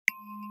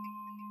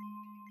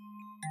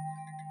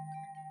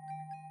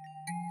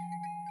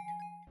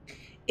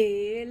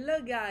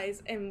Hello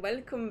guys and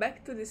welcome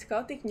back to this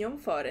chaotic gnome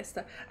forest.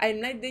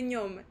 I'm Night the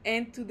Gnome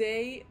and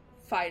today,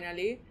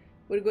 finally,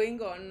 we're going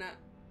on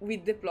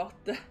with the plot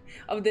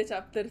of the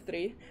chapter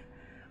 3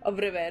 of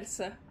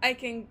Reverse. I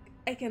can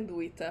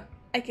do it.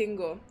 I can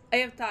go. I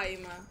have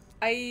time.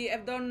 I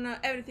have done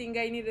everything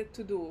I needed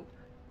to do.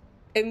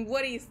 And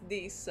what is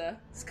this?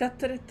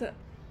 Scattered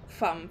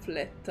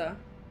pamphlet.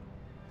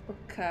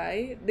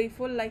 Okay, they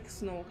fall like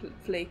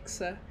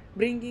snowflakes,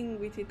 bringing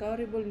with it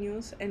horrible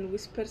news and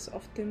whispers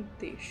of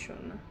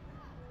temptation.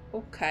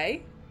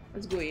 Okay,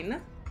 let's go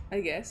in, I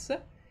guess.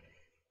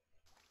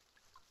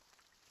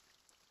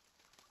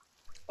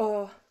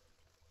 Oh,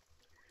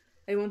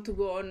 I want to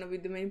go on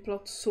with the main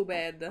plot so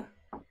bad.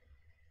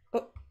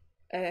 Oh,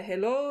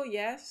 hello,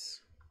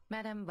 yes?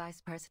 Madam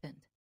Vice President.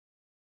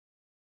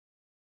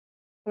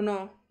 Oh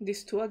no,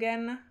 these two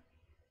again?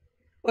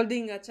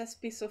 Holding a chess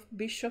piece of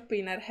bishop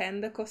in her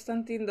hand,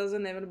 Constantine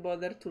doesn't ever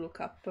bother to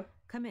look up.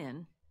 Come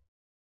in.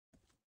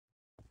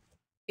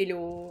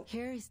 Hello.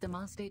 Here is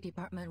the State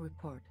Department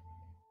report.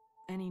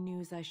 Any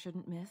news I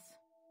shouldn't miss?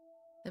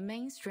 The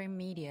mainstream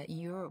media in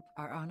Europe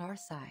are on our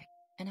side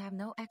and have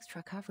no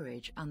extra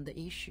coverage on the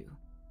issue.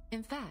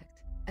 In fact,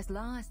 as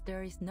long as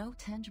there is no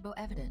tangible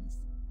evidence,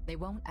 they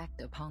won't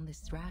act upon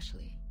this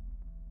rashly.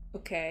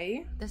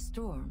 Okay. The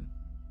storm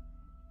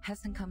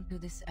hasn't come to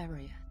this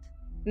area yet.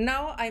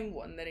 Now I'm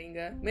wondering,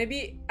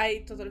 maybe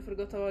I totally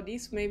forgot about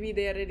this, maybe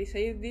they already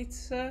said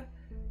this,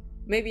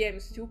 maybe I'm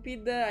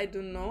stupid, I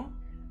don't know,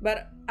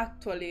 but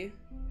actually,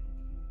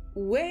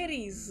 where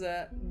is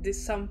the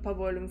San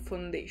Paolo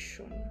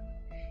Foundation?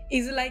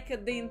 Is like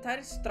the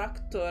entire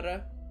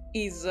structure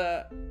is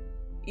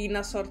in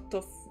a sort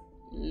of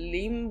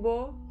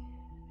limbo?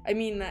 I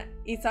mean,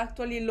 it's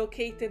actually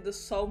located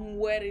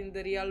somewhere in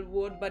the real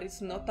world, but it's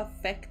not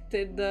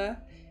affected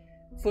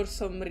for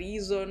some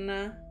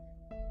reason.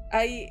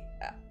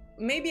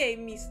 Maybe I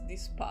missed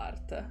this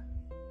part.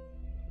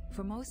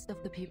 For most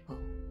of the people,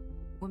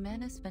 what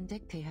Manus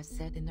Vindicti has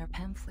said in their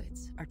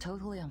pamphlets are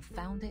totally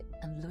unfounded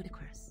and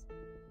ludicrous.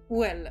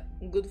 Well,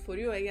 good for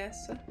you, I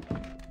guess.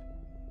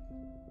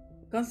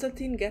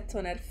 Constantine gets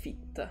on her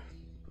feet.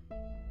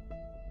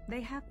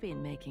 They have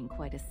been making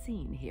quite a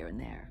scene here and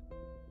there,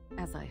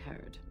 as I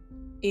heard.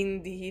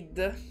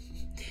 Indeed.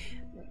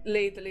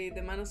 Lately,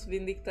 the Manus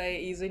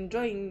Vindicti is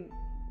enjoying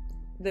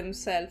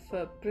themselves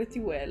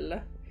pretty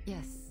well.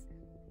 Yes,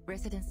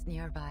 residents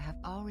nearby have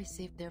all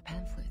received their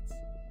pamphlets.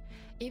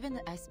 Even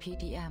the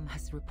SPDM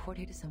has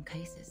reported some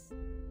cases.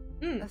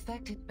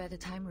 Affected by the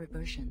time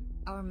reversion,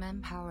 our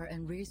manpower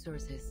and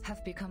resources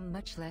have become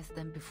much less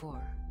than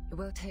before. It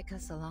will take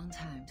us a long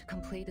time to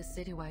complete the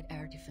citywide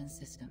air defense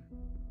system.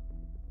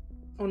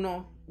 Oh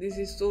no, this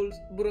is all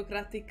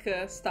bureaucratic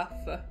stuff.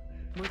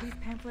 Were these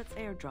pamphlets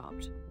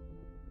airdropped?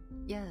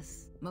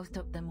 Yes, most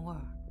of them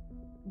were.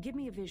 Give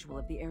me a visual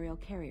of the aerial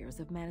carriers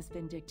of Manus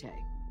Vindicti.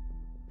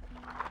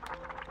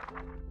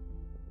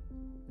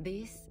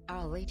 These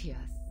are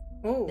LILYAs.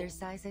 Oh. Their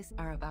sizes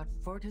are about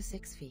 4 to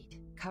 6 feet,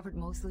 covered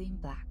mostly in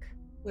black.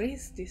 What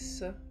is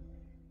this?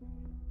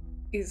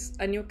 Is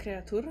a new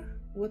creature?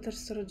 Water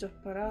storage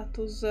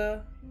apparatus,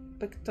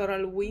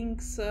 pectoral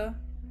wings. Oh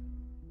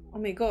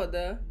my god,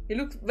 it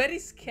looks very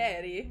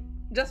scary,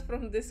 just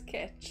from the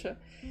sketch.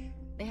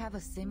 They have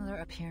a similar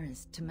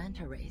appearance to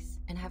manta rays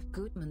and have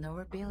good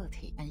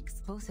maneuverability and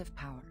explosive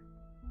power.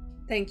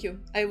 Thank you.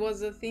 I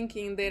was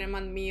thinking they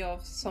remind me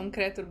of some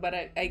creature, but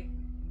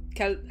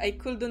I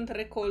couldn't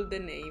recall the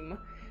name.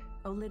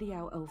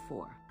 Olidiao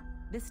 04.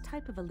 This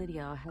type of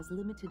Olidiao has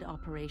limited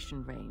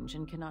operation range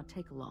and cannot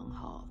take a long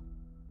haul.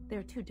 They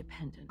are too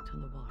dependent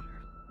on the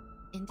water.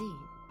 Indeed.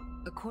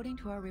 According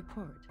to our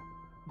report,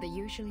 they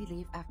usually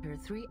leave after a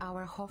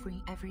 3-hour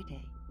hovering every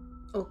day.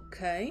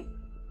 Okay.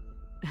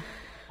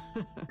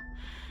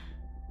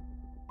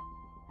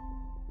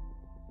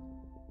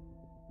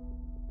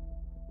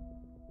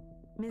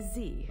 Ms.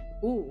 Z,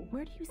 Ooh.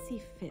 where do you see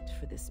fit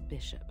for this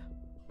bishop?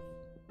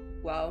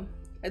 Wow.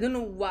 I don't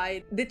know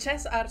why. The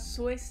chess are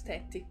so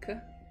aesthetic.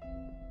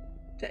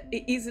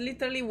 It is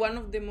literally one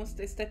of the most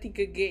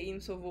aesthetic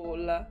games of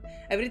all.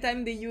 Every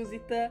time they use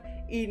it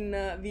in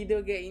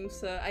video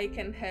games, I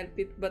can't help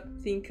it but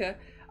think,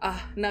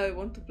 now I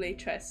want to play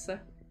chess.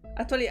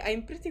 Actually,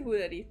 I'm pretty good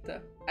at it,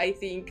 I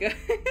think.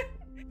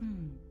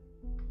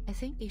 I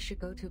think you should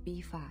go to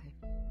B5.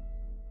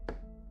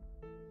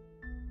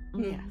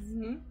 Yes,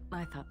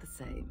 I thought the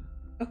same.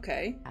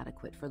 Okay.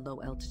 Adequate for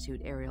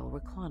low-altitude aerial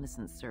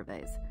reconnaissance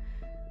surveys,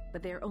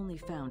 but they are only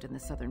found in the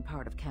southern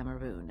part of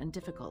Cameroon and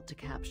difficult to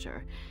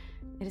capture.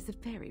 It is a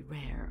very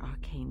rare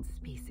arcane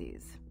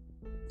species.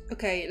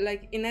 Okay,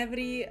 like in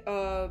every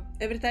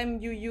time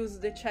you use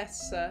the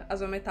chess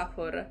as a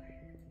metaphor,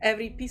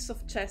 every piece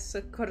of chess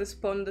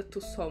corresponds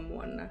to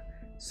someone.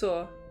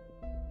 So,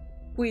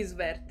 who is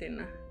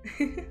Vertin?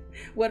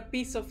 What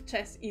piece of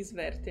chess is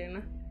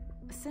Vertin?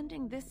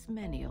 Sending this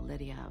many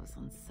Olidiaos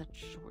on such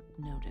short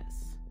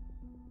notice.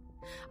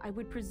 I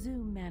would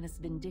presume Manus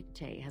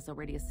Vindicti has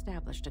already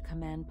established a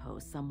command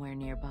post somewhere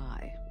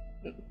nearby.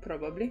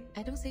 Probably.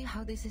 I don't see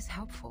how this is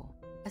helpful.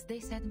 As they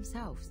said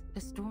themselves,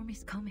 the storm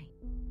is coming.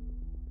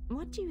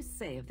 What do you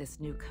say of this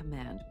new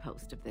command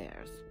post of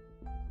theirs?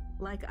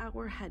 Like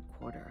our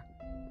headquarters,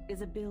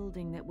 is a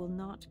building that will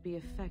not be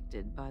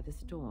affected by the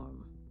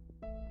storm.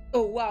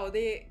 Oh wow,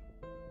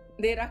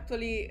 they're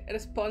actually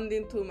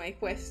responding to my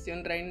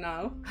question right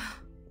now.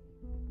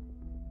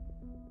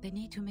 They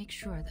need to make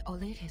sure that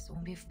Oladies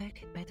won't be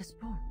affected by the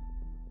storm.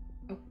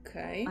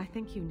 Okay. I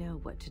think you know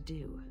what to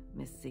do,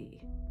 Miss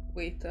C.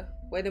 Wait,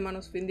 why the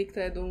Manus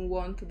Vindicta don't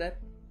want that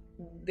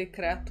the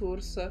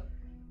creatures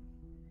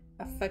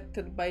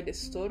affected by the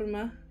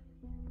storm?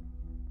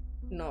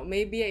 No,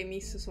 maybe I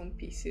miss some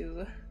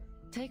pieces.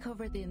 Take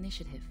over the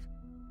initiative.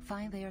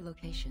 Find their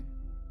location.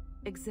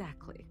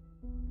 Exactly.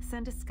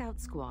 Send a scout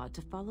squad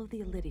to follow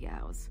the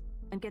Lylyas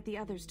and get the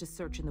others to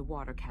search in the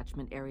water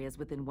catchment areas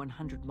within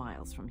 100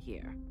 miles from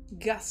here.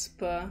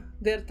 Gasp!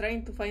 They're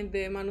trying to find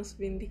the Manus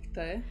Vindicta,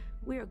 eh?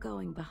 We're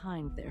going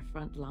behind their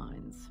front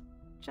lines,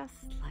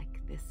 just like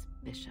this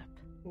bishop.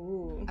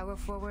 Ooh. I will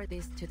forward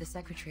this to the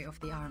Secretary of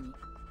the Army.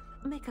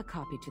 Make a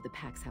copy to the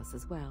Pax House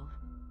as well.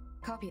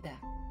 Copy that.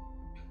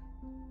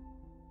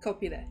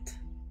 Copy that.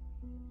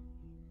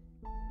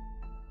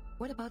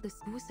 What about the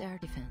school's air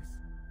defense?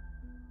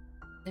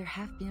 There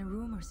have been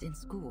rumors in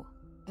school.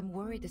 I'm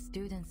worried the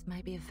students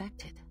might be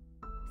affected.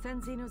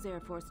 Send Xeno's Air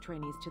Force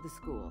trainees to the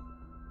school.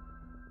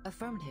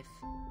 Affirmative.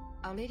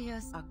 Our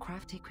Lylyas are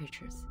crafty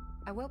creatures.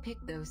 I will pick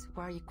those who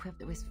are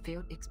equipped with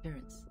field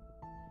experience.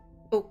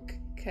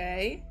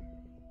 Okay.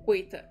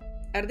 Wait,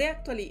 are they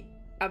actually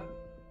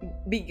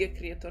big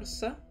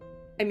creatures?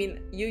 I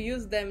mean, you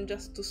use them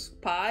just to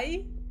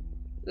spy?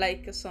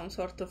 Like some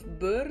sort of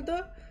bird?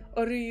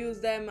 Or you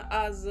use them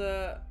as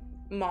a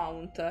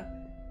mount?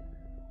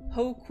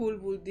 How cool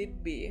would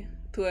it be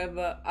to have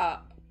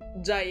a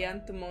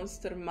giant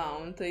monster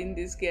mount in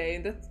this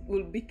game? That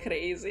would be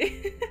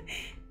crazy.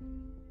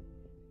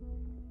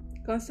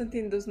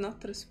 Constantine does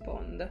not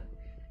respond.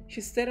 She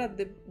stares at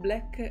the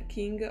Black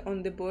King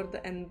on the board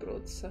and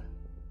broads.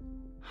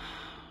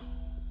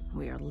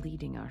 We are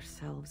leading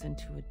ourselves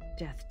into a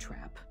death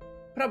trap.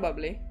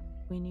 Probably.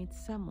 We need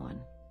someone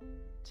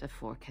to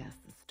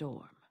forecast the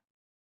storm.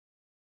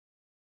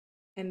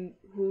 And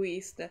who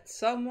is that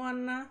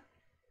someone?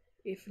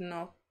 If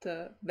not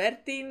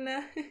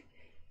VERTIN?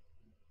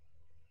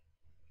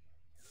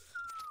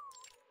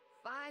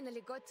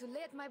 Finally got to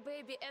let my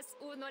baby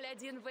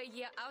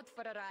S101VE out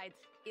for a ride.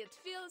 It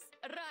feels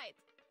right.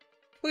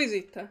 Who is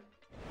it?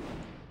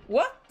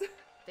 What?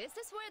 This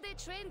is where they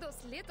train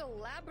those little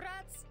lab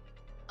rats?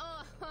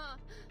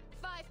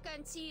 5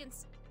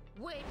 canteens.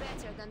 Way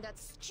better than that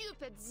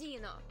stupid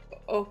Xeno.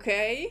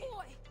 Okay.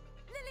 Boy!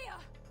 LILYA!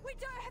 We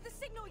don't have the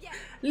signal yet!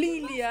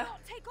 LILYA! We must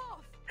not take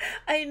off!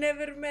 I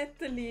never met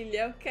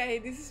LILYA, okay?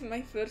 This is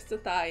my first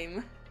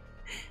time.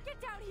 Get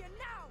down here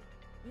now!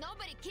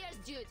 Nobody cares,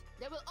 dude.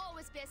 There will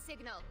always be a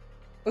signal.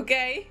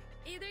 Okay?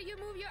 Either you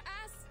move your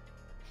ass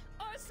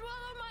or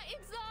swallow my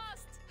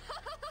exhaust.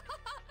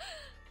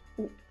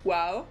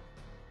 Wow.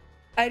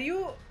 Are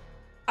you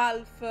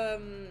half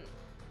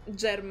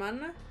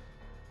German?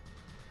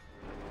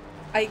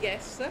 I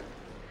guess.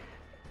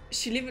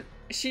 She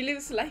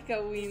lives like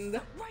a wind.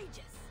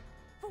 Outrageous!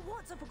 For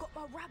once I forgot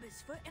my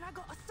rabbit's foot and I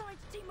got assigned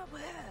to team up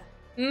with her.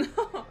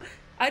 No,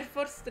 Air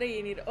Force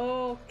trainer.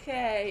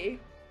 Okay.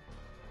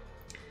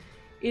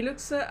 He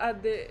looks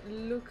at the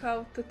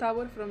lookout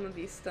tower from a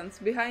distance.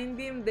 Behind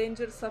him,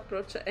 dangers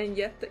approach, and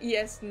yet he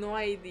has no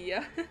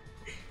idea.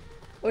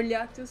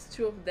 Oladies,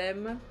 2 of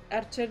them,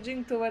 are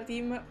charging toward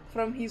him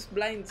from his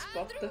blind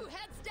spot. Andrew,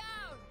 heads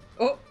down!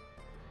 Oh!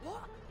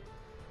 What?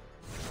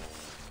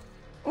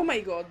 Oh my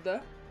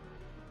god.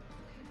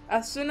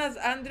 As soon as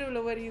Andrew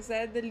lowers his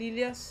head,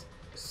 LILYA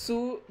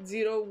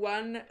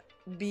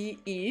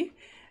Su-01BE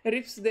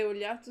rips the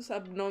Oladies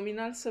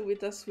abdominals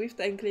with a swift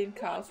and clean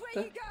cut. Watch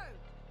where you go!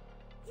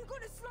 You're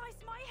gonna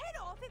slice my head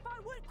off if I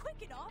weren't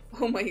quick enough!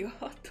 Oh my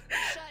god.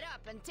 Shut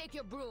up and take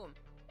your broom.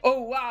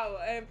 Oh wow.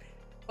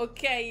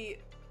 Okay,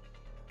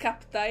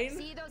 Captain.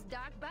 See those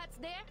dark bats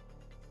there?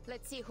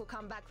 Let's see who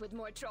come back with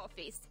more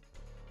trophies.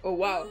 Oh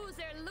wow.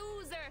 Loser,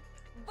 loser!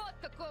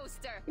 Vodka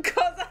coaster!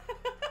 Cosa?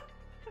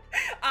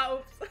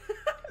 Oups.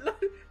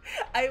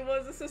 I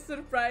was so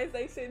surprised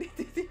I said it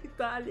in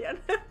Italian.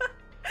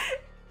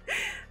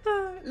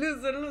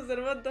 Loser,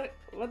 loser,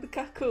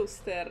 vodka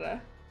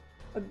coaster.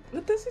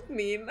 What does it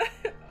mean?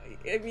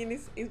 I mean,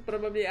 it's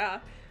probably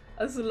a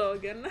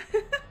slogan.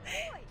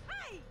 Oi,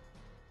 hey!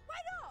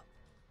 Wait up!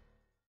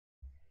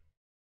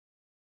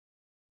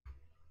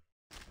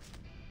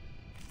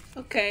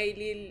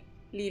 Okay,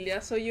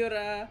 LILYA, so you're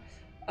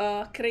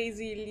a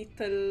crazy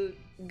little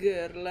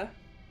girl.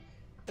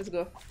 Let's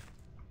go.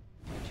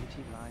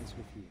 Duty lies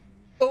with you.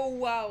 Oh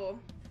wow.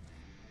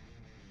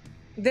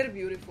 They're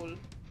beautiful.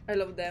 I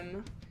love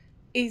them.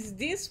 Is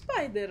this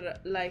spider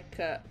like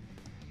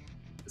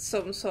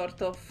some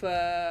sort of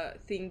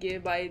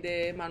thingy by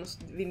the Manus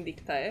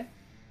Vindicta, eh?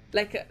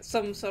 Like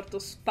some sort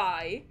of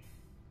spy?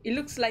 It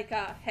looks like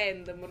a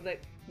hand more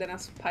than a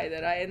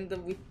spider, a hand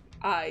with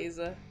eyes.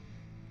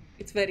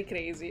 It's very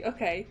crazy.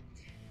 Okay.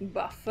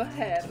 Buff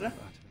hair.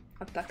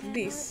 attack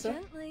this,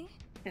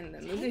 and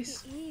then do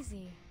this.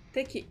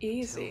 Take it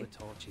easy. Till the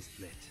torch is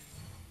lit.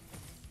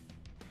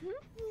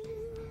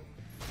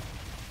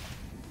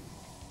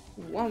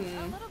 One. A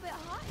little bit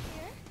hot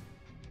here.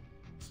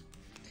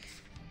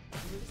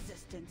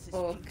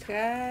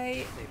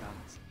 Ok.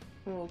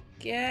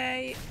 Ok.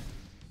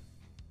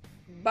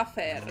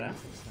 Buffer.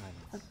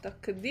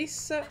 Attack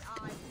this.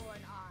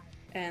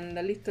 And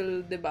a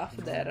little debuff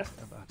there.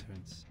 Of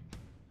utterance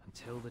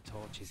until the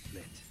torch is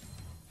lit.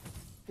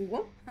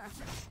 Whoop.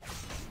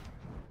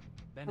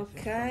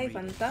 Ok,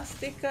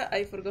 fantastic.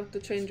 I forgot to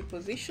change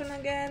position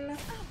again.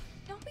 Oh,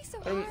 don't be so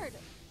hard.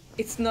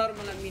 It's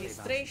normal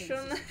administration.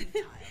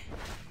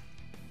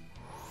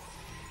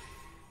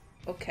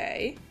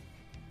 Ok.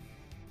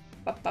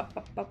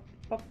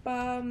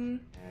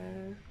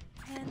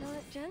 Handle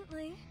it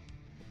gently.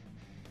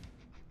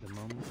 The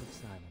moment of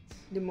silence.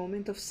 The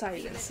moment of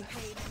silence.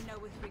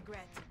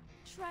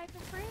 Try for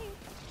free.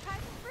 Try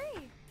for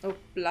free.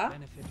 Opla.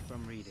 Benefit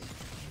from reading.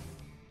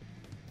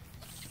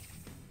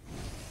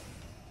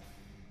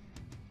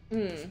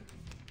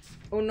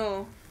 Oh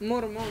no,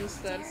 more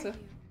monsters.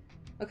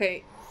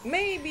 Okay,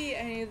 maybe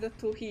I need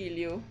to heal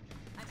you.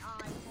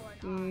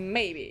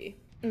 Maybe.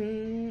 The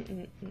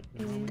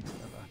moment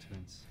of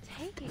utterance.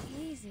 Take it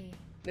easy.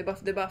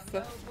 Debuff,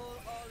 debuff.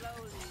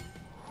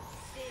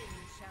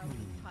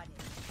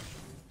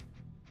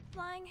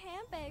 Flying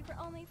handbag for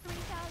only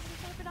 3,000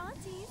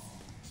 Serpentantes.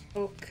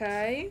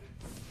 Ok.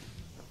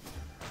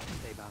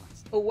 Stay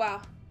balanced. Oh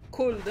wow,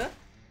 cold.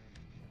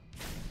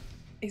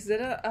 Is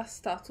there a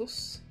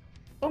status?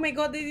 Oh my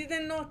god, I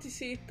didn't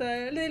notice it.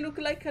 They look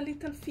like a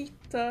little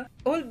feet.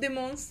 All the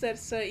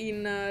monsters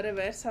in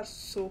reverse are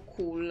so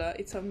cool.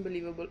 It's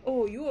unbelievable.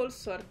 Oh, you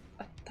also are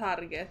a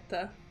target.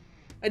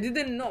 I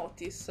didn't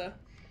notice. The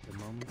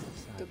moment of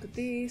silence. Took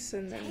this,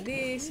 and then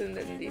this, and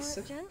then this.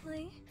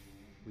 Gently.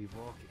 We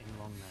walk in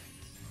long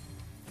nights.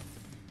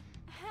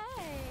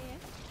 Hey.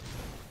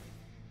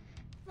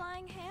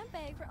 Flying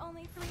handbag for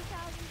only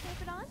 3,000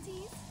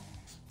 Serpentantes.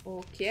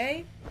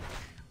 Okay.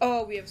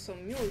 Oh, we have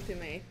some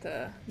ultimate.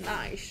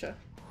 Nice.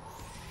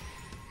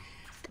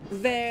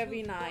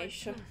 Very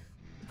nice. Time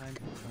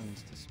for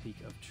tongues to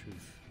speak of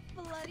truth.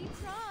 Bloody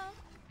prom.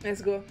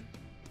 Let's go.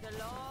 The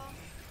law.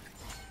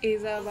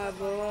 Is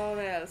above all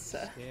else.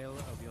 The scale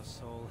of your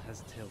soul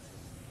has tilted.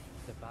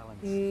 The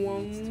balance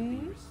needs to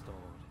be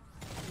restored.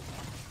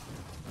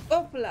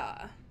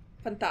 Opla!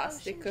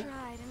 Fantastic. Ocean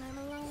dried and I'm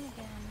alone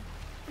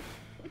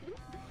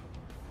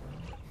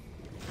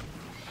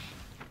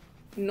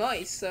again.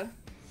 Nice.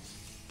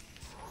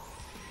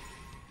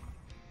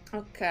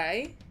 Ok,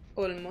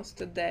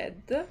 almost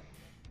dead. The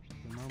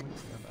moment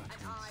of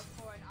utterance.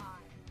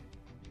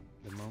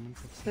 The moment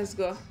of silence. Let's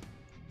go.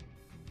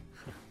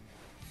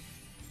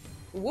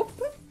 Whoop.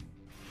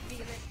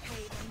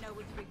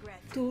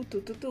 Tu.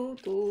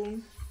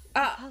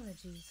 Ah,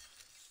 Apologies,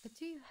 but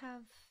do you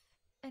have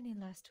any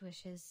last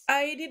wishes?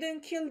 I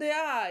didn't kill the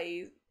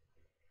eyes.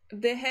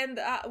 The hand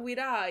with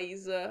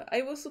eyes.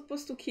 I was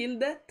supposed to kill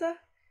that?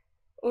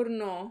 Or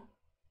no?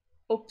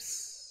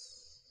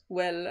 Oops.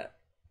 Well,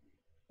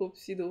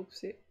 oopsie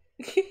doopsie.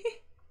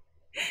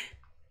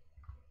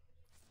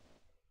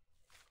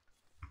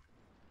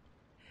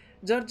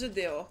 George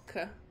the Oak.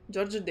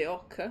 George the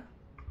Oak?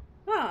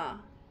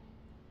 Ah.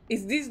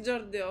 Is this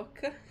George the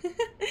Oak?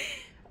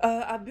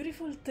 A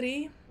beautiful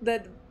tree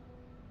that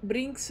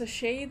brings a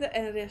shade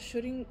and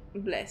reassuring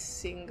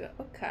blessing.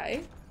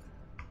 Ok.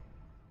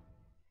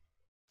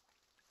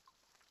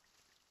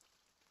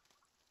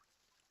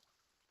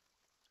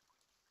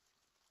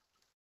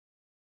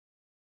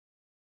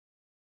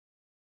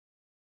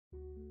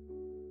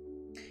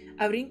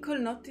 A wrinkled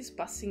knot is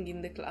passing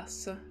in the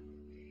class.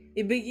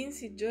 It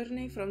begins its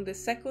journey from the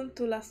second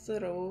to last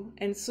row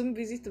and soon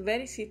visits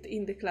very seat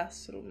in the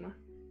classroom.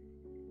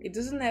 It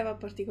doesn't have a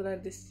particular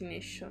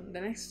destination.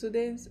 The next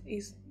student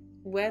is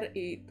where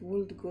it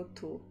would go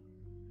to.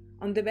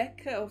 On the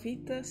back of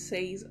it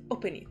says,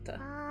 open it.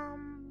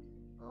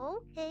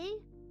 Okay.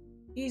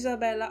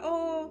 Isabella,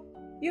 oh,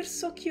 you're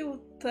so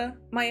cute.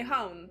 My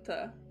aunt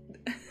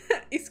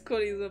is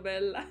called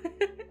Isabella.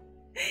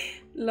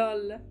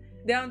 Lol.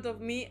 The aunt of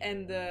me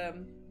and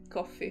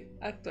coffee,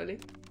 actually.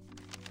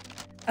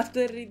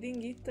 After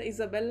reading it,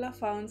 Isabella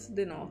founds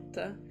the note,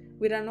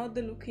 with an odd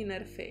look in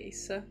her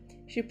face.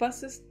 She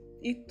passes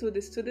it to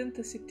the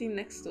student sitting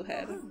next to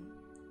her.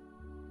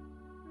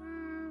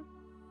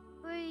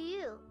 Who are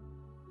you?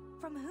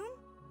 From whom?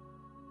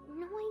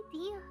 No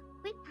idea.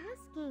 Quit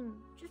asking.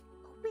 Just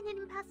open it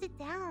and pass it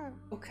down.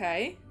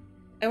 Okay.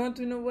 I want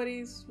to know what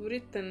is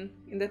written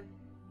in that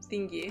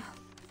thingy.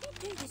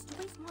 If you do this to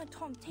waste my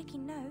time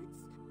taking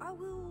notes, I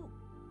will...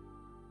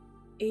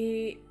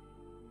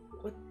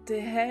 What the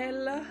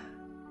hell?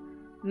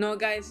 No,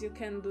 guys, you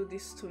can't do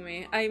this to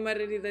me. I'm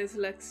already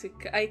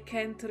dyslexic. I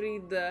can't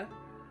read.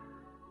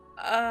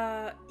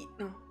 No.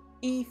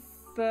 If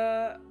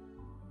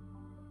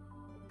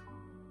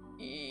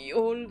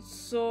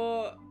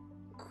also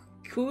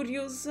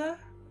curious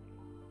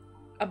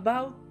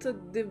about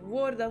the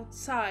world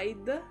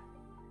outside.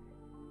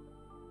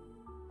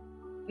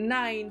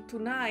 9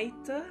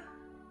 tonight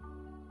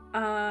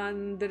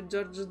under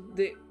George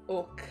the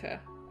Oak.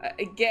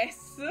 I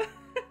guess.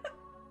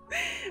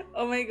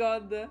 Oh my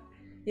god.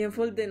 He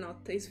unfolded the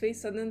note. His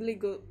face suddenly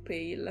got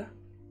pale.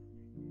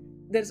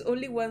 There's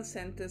only one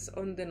sentence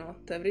on the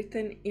note,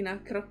 written in a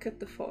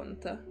crooked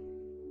font.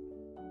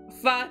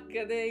 Fuck,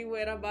 they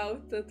were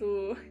about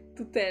to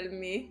tell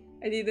me.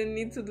 I didn't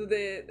need to do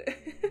the...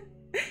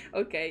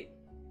 Okay,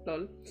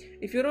 lol.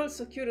 If you're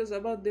also curious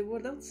about the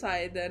world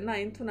outside,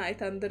 9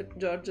 tonight under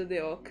George the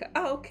Oak.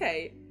 Ah,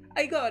 okay.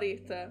 I got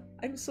it.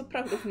 I'm so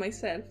proud of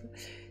myself.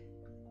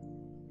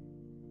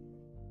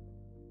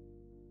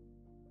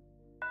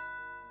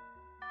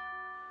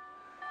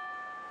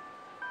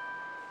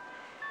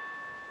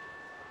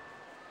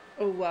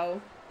 Oh wow.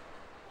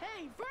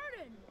 Hey,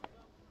 Vertin!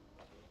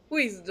 Who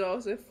is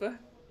Joseph?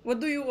 What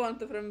do you want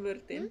from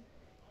Vertin?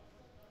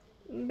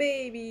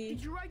 Baby.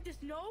 Did you write this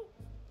note?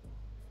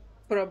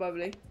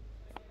 Probably.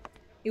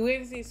 He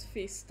waves his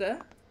fist.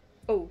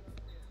 Oh,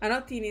 a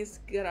note in his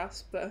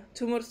grasp.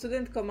 2 more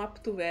students come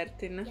up to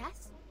Vertin.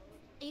 Yes?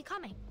 Are you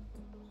coming?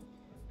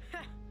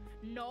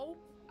 No.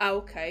 Ah,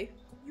 okay.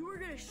 You were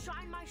gonna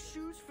shine my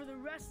shoes for the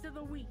rest of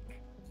the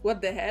week. What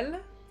the hell?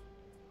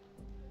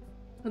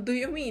 What do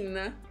you mean?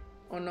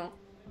 Oh no.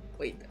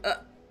 Wait.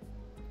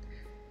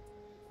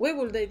 Why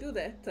would I do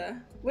that?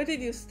 Why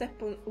did you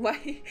step on...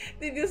 Why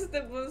did you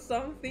step on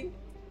something?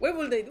 Why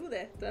would I do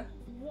that?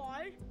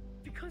 Why?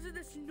 Because of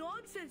this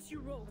nonsense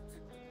you wrote.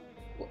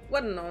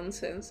 What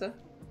nonsense?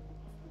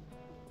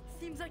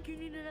 Seems like you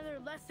need another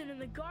lesson in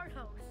the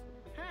guardhouse,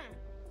 huh?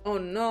 Oh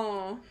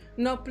no.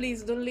 No,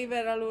 please don't leave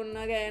her alone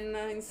again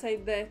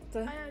inside that.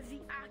 I have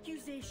the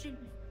accusation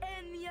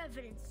and the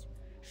evidence.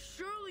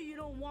 Surely you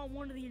don't want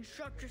one of the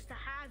instructors to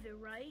have it,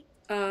 right?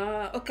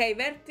 Okay,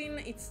 Vertin,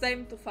 it's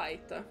time to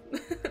fight.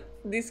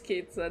 These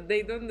kids,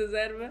 they don't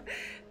deserve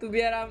to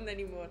be around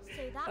anymore.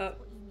 So that's what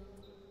you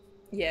mean.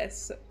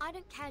 Yes. I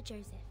don't care,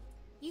 Joseph.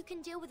 You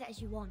can deal with it as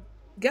you want.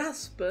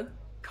 Gasp!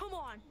 Come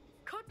on,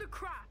 cut the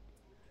crap.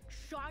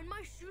 Shine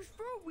my shoes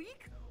for a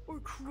week or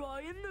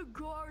cry in the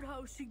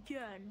guardhouse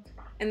again.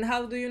 And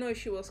how do you know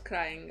she was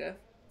crying?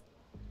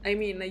 I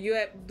mean,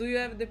 do you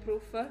have the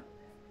proof?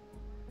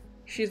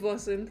 She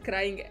wasn't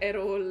crying at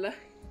all.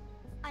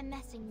 I'm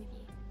messing with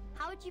you.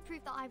 How would you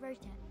prove that I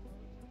wrote it?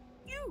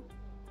 You!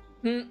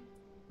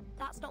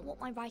 That's not what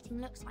my writing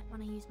looks like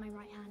when I use my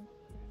right hand.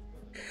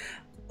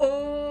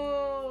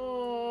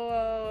 Oh,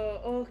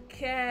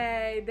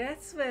 okay.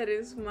 That's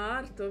very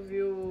smart of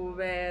you,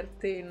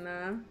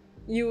 Vertin.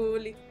 You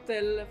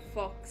little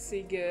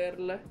foxy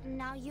girl.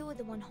 Now you're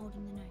the one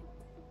holding the note.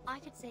 I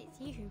could say it's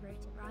you who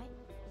wrote it, right?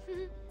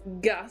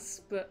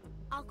 Gasp.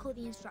 I'll call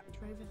the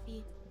instructor over for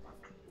you.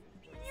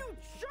 You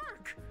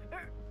jerk!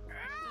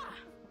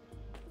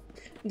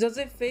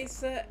 Joseph's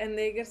face and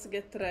Eggers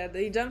get red.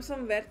 He jumps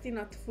on Vertin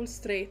at full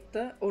straight.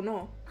 Oh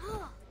no.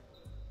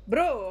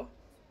 Bro!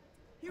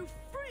 You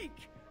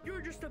freak!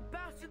 You're just a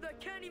bastard that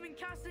can't even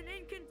cast an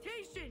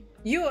incantation!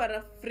 You are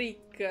a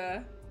freak.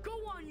 Go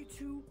on, you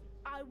two.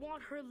 I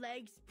want her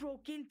legs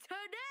broken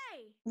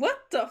today!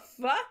 What the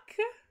fuck?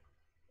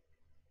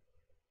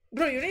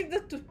 Bro, you need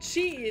to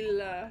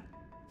chill.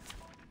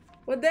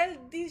 What the hell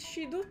did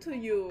she do to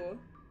you?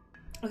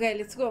 Okay,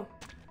 let's go.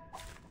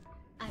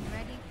 I'm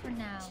ready for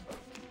now.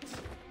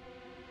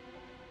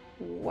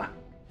 Wow.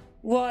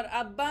 What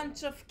a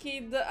bunch of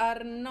kids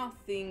are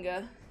nothing.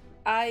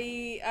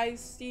 I've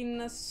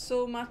seen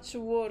so much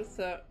worse.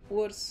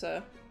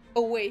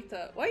 Oh wait,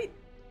 why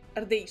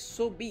are they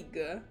so big?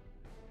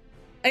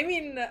 I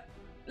mean,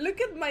 look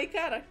at my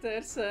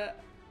characters.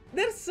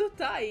 They're so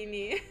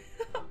tiny.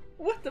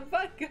 What the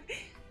fuck?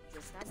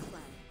 Just as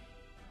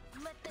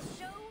planned. Let the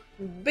show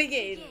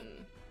Begin.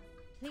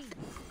 Please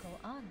go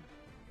on.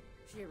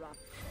 Cheer up.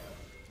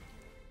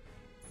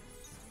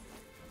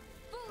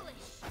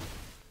 foolish.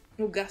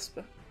 Oh, gasp.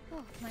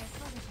 Oh, my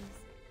apologies.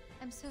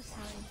 I'm so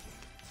sorry.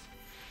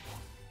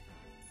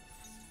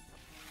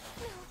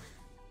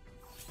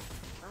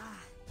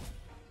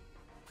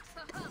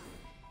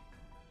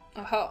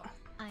 Aha.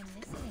 I'm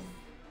listening.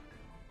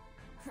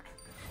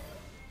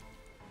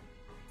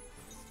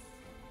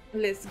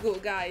 Let's go,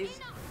 guys.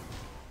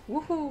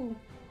 Woohoo.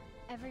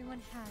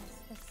 Everyone has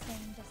the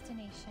same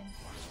destination.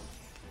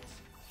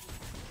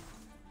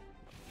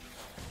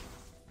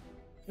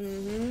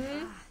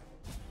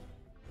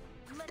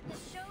 Let the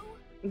show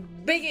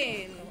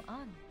Begin. Go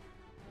on.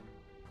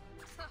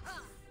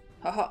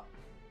 Haha.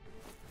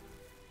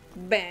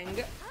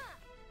 Bang.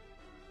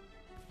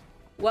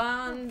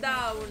 One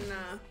down.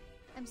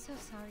 I'm so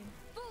sorry.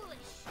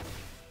 foolish.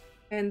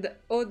 And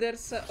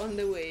others on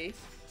the way.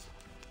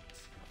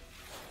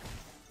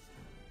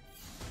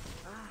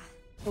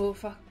 Oh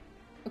fuck.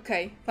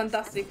 Ok,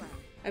 fantastic.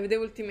 I have the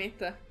ultimate.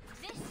 This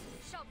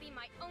shall be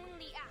my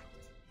only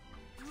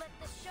act. Let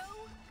the show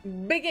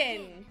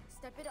Begin.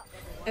 Step it up,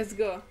 everyone. Let's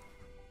go.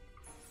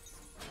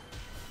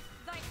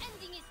 thy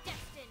ending is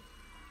destined.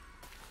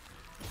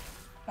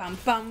 Pam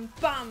pam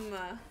pam.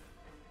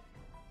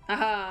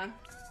 Aha.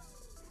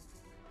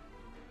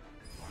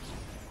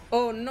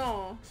 Oh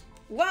no.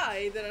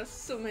 Why there are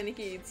so many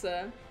kids?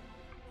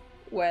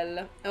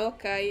 Well,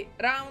 okay.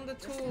 Round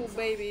 2,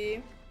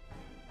 baby.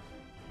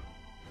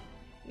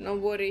 No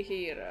worry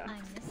here.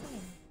 I'm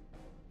listening.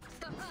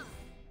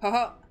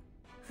 Haha.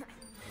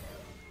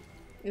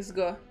 Let's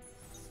go.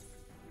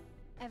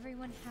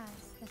 Everyone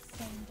has the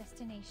same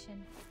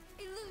destination.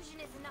 Illusion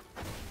is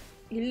nothing.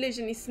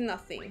 Illusion is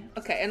nothing.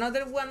 Okay,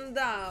 another one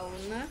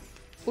down.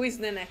 Who is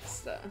the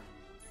next?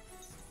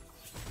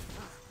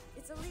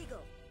 It's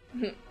illegal.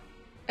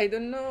 I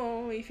don't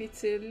know if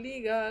it's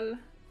illegal.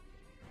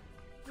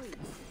 Please,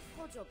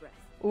 hold your breath.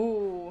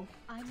 Ooh,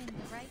 I'm in the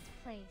right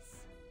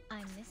place.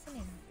 I'm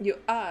listening. you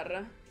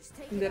are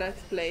in the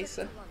right place.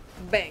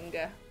 Bang.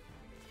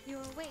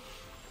 You're awake.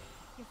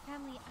 Your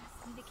family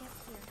asked me to get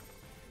here.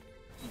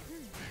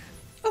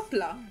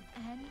 Opla.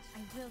 And I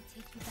will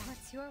take you back.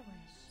 What's your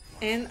wish?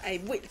 And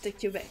I will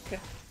take you back.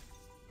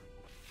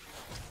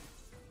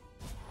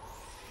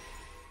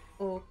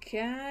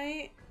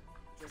 Okay.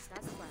 Just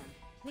as planned.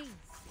 Please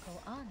go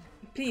on.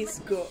 Please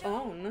go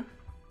on.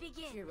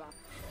 Begin.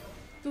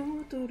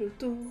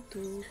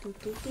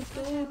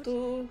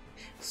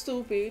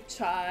 Stupid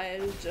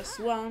child just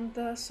want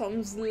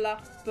some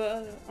slap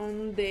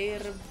on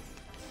their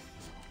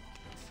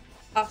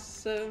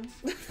ass.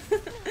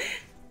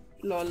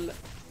 Lol.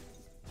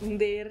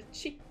 Their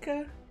cheek.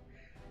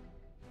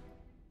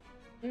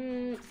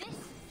 This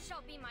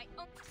shall be my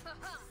own.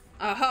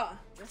 Aha!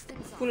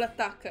 Full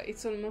attack.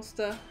 It's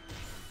almost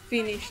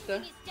finished.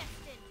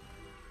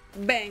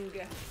 Bang!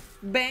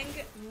 Bang!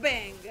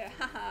 Bang!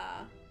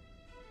 Haha!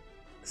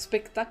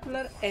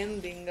 Spectacular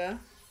ending.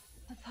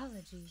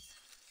 Apologies,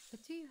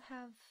 but do you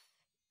have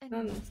any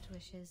No, no. last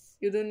wishes?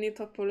 You don't need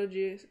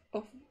apologies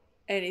of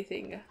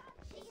anything.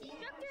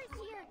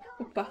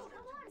 Oppa.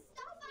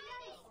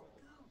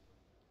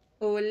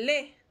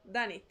 Ole!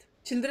 Done it.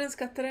 Children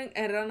scattering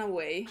and run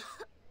away.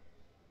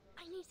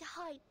 I need to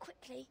hide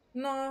quickly.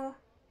 No.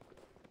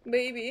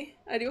 Baby,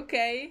 are you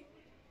okay?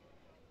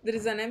 There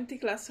is an empty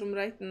classroom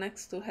right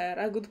next to her.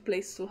 A good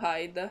place to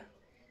hide.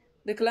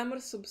 The clamor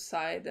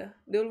subside.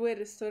 The hallway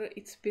restore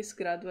its peace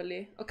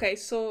gradually. Okay,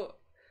 so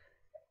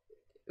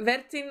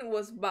Vertin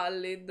was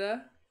bullied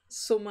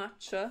so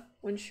much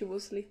when she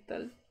was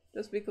little.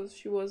 Just because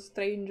she was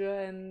strange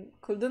and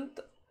couldn't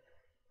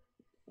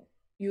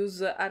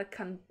use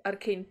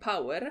arcane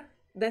power.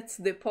 That's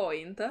the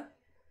point.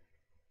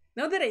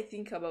 Now that I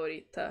think about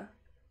it,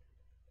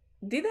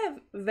 did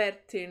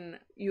Vertin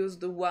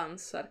used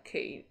once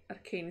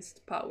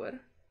arcanist power?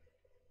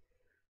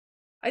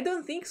 I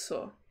don't think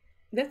so.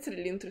 That's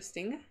really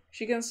interesting.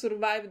 She can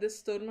survive the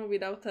storm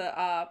without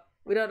a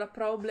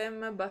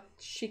problem, but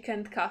she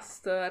can't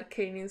cast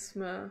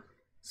arcanism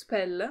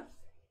spell.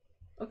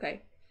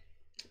 Okay,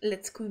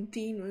 let's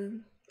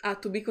continue. Ah,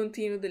 to be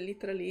continued,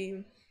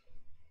 literally.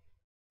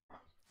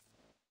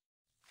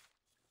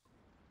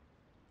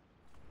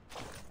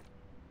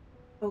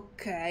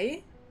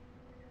 Ok.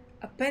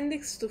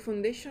 Appendix to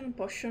Foundation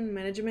Potion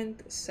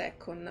Management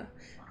Second.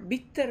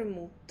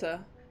 Bittermouth.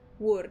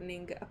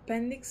 Warning.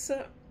 Appendix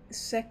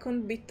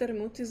Second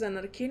Bittermouth is an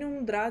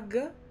Arcanum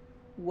drug.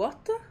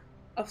 What?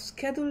 Of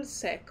Schedule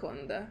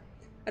Second.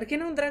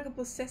 Arcanum drug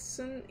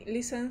possession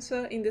license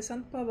in the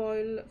St.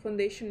 Pavoil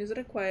Foundation is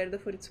required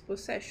for its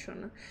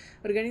possession.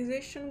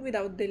 Organization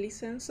without the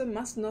license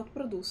must not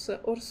produce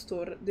or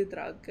store the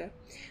drug.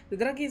 The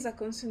drug is a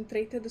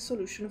concentrated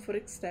solution for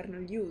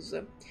external use.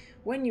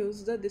 When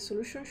used, the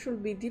solution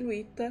should be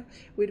diluted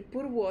with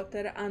pure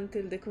water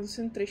until the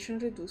concentration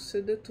reduced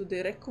to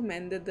the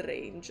recommended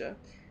range.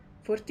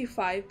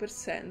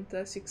 45%,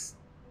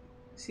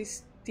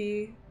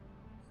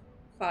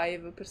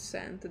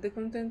 65%. The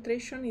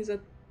concentration is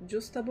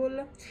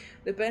adjustable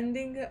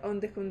depending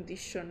on the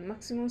condition.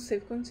 Maximum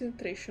safe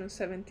concentration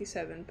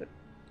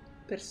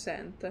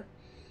 77%.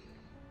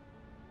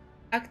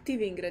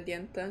 Active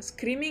ingredient: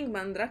 Screaming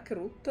Mandrake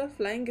Root,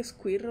 Flying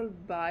Squirrel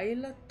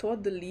Bile,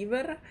 Toad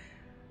Liver,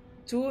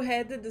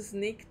 Two-Headed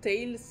Snake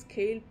Tail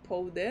Scale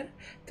Powder,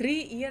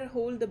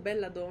 3-year-old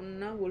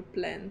Belladonna Wool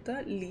Plant,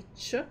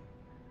 Leech.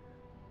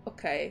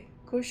 Ok.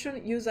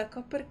 Caution: use a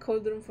copper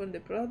cauldron for the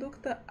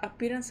product.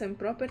 Appearance and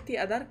property: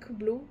 a dark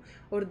blue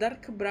or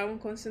dark brown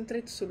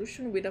concentrate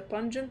solution with a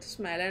pungent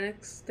smell and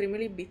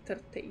extremely bitter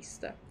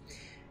taste.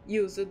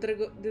 Use: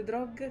 the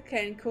drug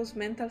can cause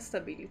mental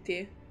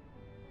stability.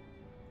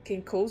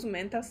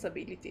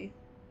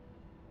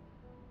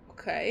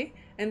 Okay.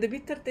 And the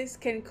bitter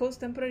taste can cause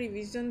temporary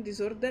vision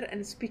disorder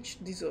and speech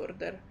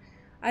disorder.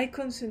 High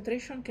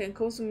concentration can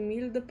cause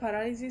mild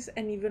paralysis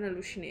and even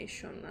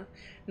hallucination.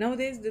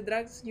 Nowadays, the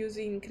drug's use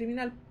in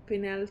criminal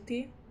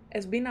penalty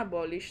has been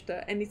abolished,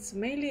 and it's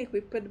mainly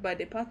equipped by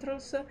the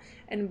patrols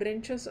and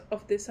branches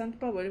of the St.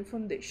 Pavoil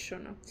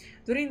Foundation.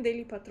 During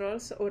daily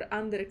patrols or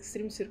under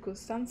extreme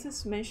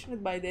circumstances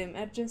mentioned by the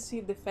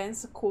Emergency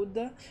Defense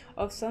Code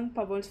of St.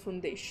 Pavoil's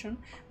Foundation,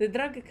 the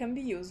drug can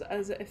be used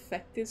as an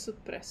effective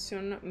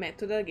suppression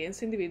method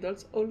against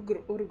individuals or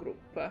group.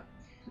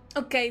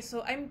 Okay,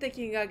 so I'm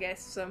taking a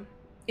guess.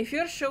 If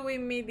you're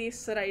showing me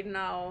this right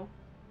now,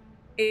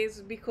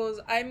 is because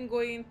I'm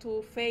going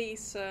to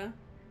face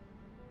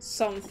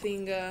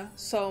something,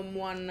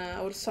 someone,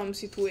 or some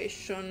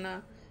situation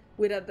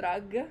with a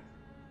drug.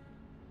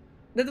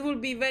 That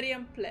would be very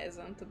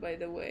unpleasant, by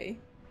the way.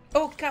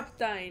 Oh,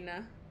 Captain!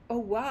 Oh,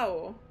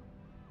 wow!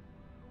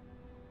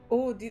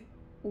 Oh,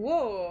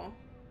 whoa!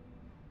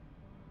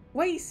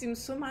 Why he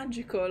seems so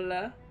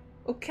magical?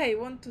 Okay, I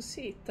want to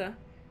see it.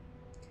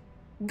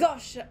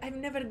 Gosh, I've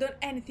never done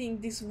anything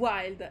this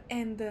wild,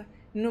 and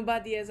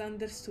nobody has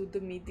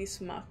understood me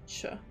this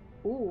much.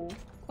 Ooh,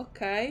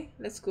 okay,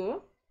 let's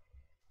go.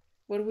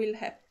 What will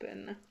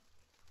happen?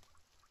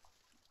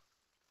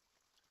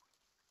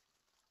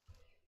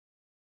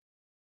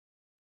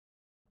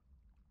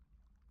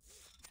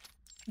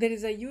 There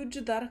is a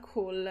huge dark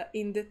hole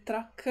in the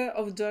trunk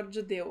of George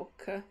the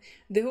Oak.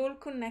 The hole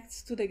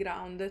connects to the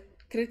ground,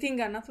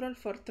 creating a natural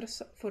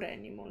fortress for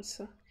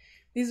animals.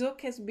 This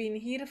oak has been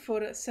here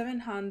for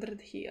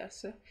 700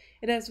 years.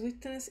 It has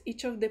witnessed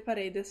each of the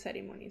parade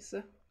ceremonies.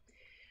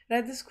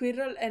 Red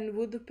squirrel and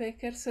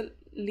woodpeckers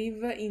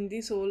live in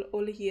this hole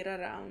all year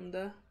round.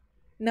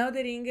 Now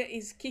the ring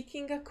is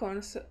kicking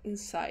corns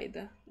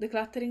inside. The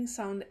clattering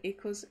sound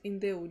echoes in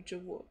the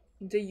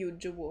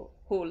huge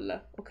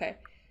hole. Okay.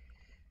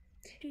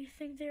 Do you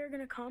think they're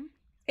gonna come?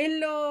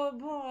 Hello,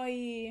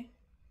 boy!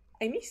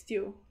 I missed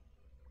you.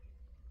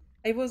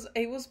 I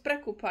was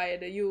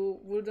preoccupied you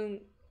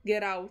wouldn't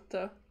get out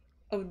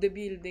of the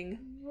building.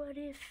 What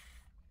if,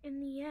 in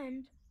the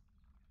end,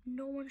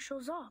 no one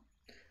shows up?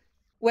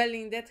 Well,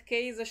 in that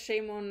case,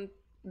 shame on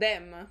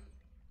them,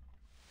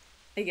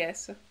 I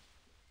guess.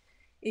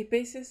 He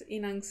paces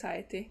in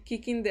anxiety,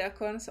 kicking the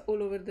acorns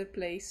all over the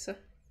place.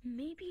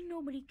 Maybe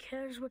nobody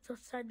cares what's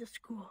outside the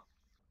school.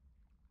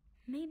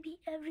 Maybe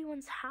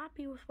everyone's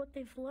happy with what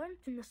they've learned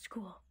in the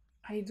school.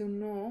 I don't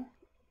know.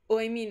 Oh,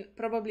 I mean,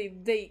 probably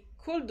they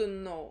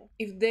couldn't know.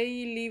 If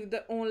they lived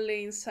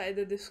only inside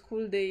the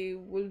school, they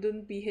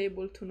wouldn't be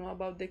able to know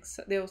about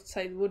the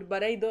outside world.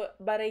 But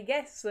I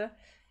guess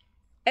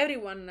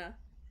everyone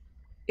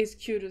is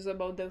curious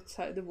about the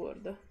outside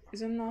world,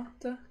 is it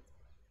not?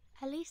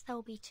 At least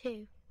there'll be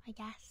two, I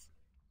guess.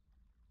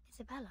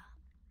 Isabella.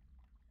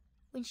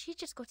 When she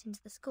just got into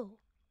the school,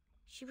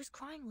 she was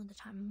crying all the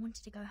time and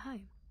wanted to go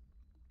home.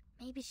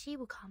 Maybe she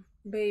will come.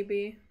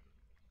 Baby.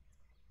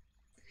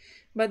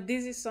 But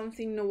this is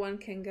something no one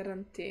can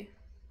guarantee.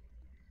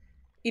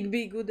 It'd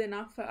be good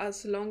enough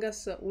as long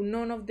as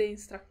none of the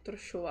instructors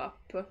show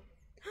up.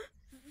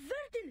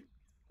 VERTIN!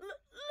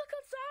 Look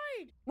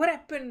outside! What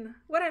happened?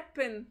 What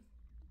happened?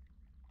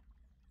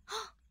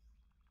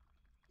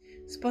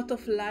 Spot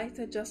of light,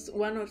 just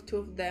one or two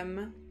of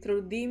them, throw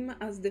dim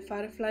as the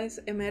fireflies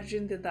emerge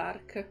in the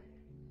dark,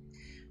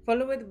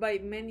 followed by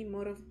many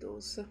more of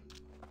those.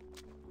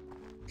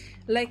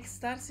 Like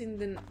stars in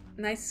the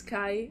night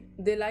sky,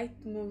 the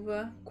light move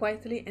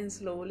quietly and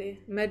slowly,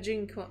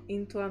 merging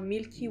into a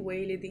Milky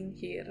Way leading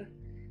here.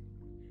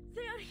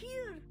 They are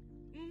here!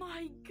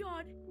 My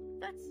god,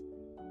 that's...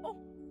 Oh,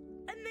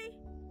 and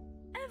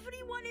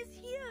everyone is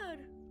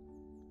here!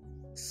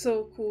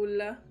 So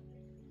cool.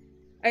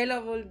 I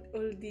love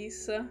all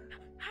this.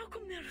 How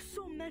come there are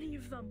so many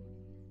of them?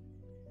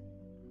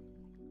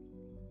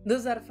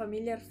 Those are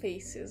familiar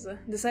faces,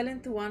 the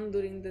silent one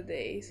during the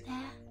days.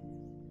 There.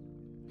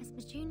 Miss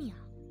Petunia.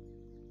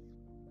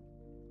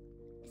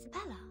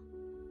 Isabella.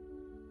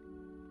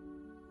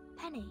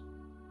 Penny.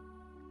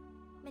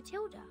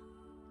 Matilda.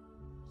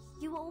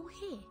 You are all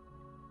here.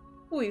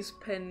 Who is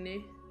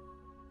Penny?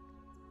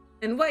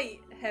 And why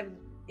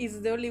is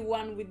the only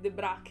one with the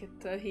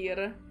bracket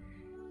here?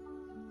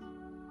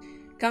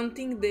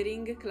 Counting the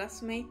ring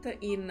classmate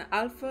in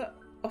half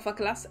of a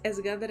class has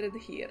gathered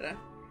here.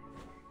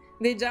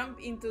 They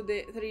jump into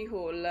the tree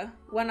hall,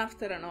 one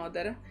after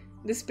another.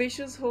 The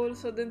spacious hall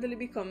suddenly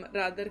becomes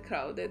rather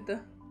crowded.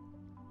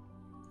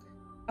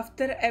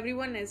 After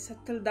everyone has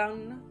settled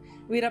down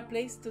with a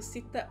place to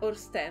sit or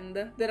stand,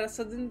 there is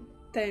sudden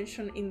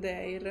tension in the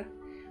air.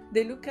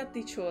 They look at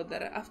each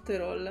other.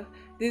 After all,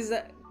 this is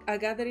a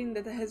gathering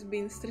that has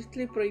been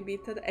strictly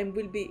prohibited and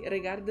will be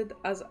regarded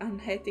as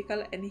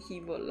unethical and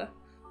evil.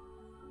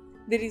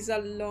 There is a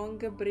long,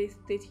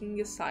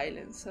 breathtaking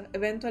silence.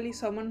 Eventually,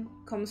 someone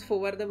comes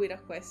forward with a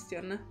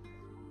question.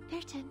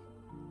 VERTIN,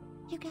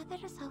 you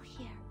gathered us all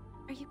here.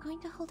 Are you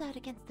going to hold out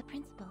against the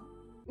principal?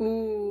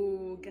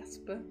 Ooh,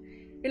 gasp.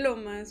 Hello,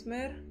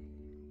 Mesmer.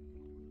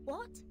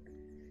 What?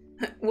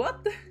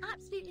 What?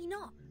 Absolutely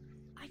not.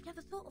 I've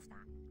never thought of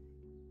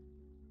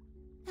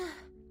that.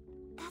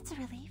 That's a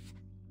relief.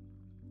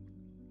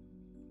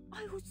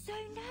 I was so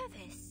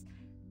nervous.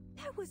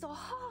 That was a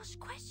harsh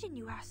question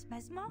you asked,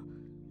 Mesmer.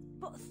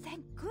 But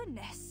thank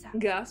goodness.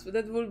 Gasp,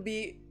 that would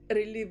be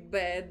really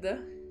bad,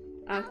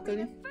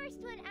 actually. I'll be the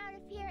first one out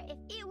of here if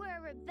it were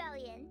a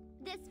rebellion.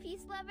 This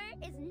peace lover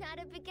is not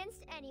up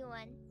against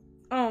anyone.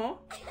 Oh.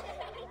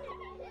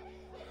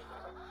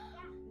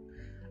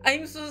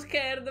 I'm so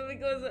scared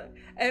because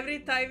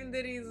every time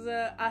there is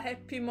a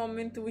happy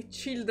moment with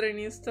children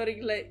in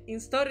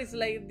stories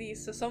like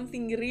this,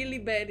 something really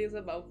bad is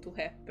about to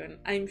happen.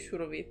 I'm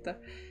sure of it.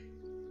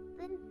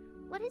 Then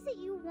what is it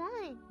you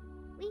want?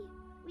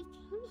 We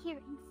came here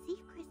in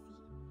secrecy.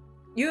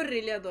 You're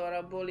really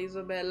adorable,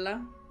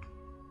 Isabella.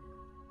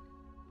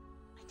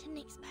 I didn't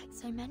expect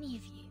so many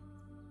of you.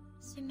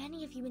 So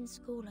many of you in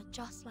school are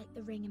just like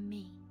the Ring and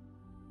me.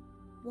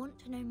 Want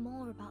to know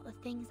more about the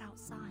things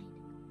outside.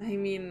 I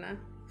mean,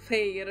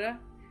 fair.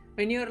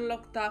 When you're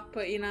locked up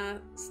in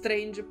a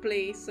strange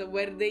place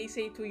where they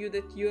say to you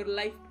that your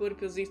life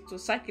purpose is to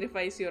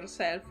sacrifice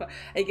yourself,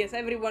 I guess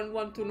everyone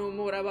wants to know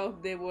more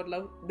about the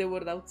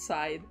world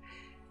outside.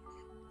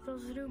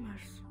 Those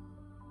rumors.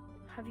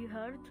 Have you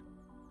heard?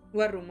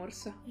 What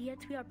rumors? Yet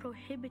we are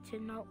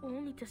prohibited not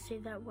only to say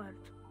that word,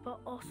 but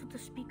also to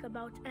speak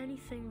about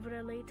anything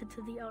related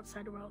to the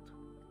outside world.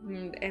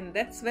 And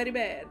that's very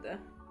bad.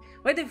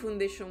 Why the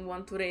Foundation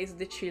want to raise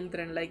the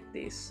children like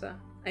this?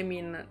 I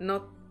mean,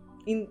 not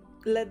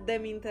let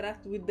them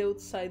interact with the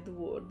outside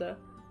world.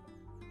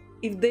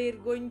 If they're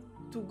going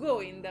to go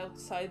in the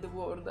outside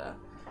world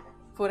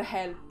for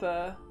help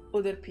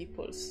other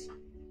peoples.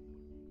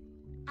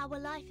 Our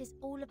life is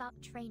all about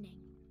training,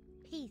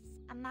 peace,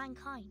 and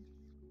mankind.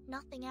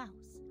 Nothing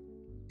else.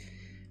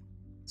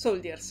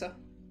 Soldiers.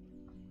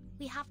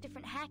 We have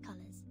different hair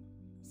colors,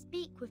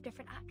 speak with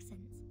different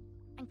accents,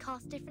 and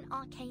cast different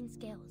arcane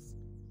skills.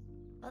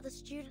 But the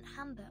student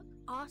handbook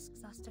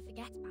asks us to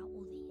forget about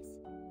all these.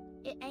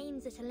 It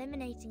aims at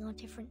eliminating our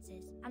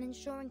differences and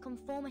ensuring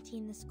conformity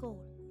in the school.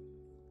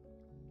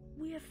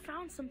 We have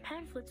found some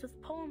pamphlets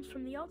with poems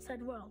from the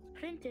outside world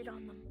printed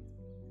on them.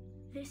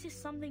 This is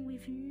something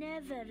we've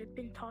never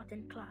been taught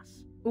in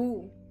class.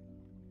 Ooh.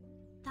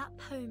 That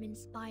poem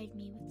inspired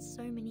me with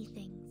so many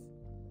things.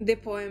 The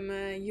poem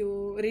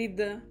you read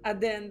at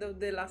the end of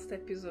the last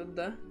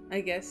episode,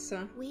 I guess.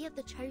 We are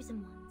the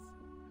chosen ones.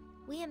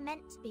 We are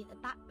meant to be the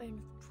backbone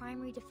of the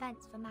primary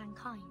defense for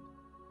mankind.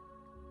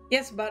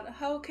 Yes, but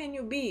how can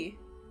you be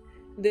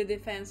the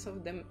defense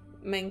of the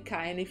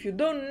mankind if you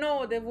don't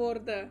know the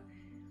word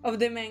of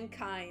the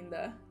mankind?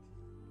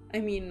 I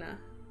mean,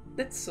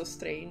 that's so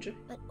strange.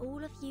 But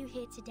all of you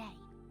here today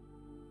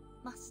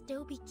must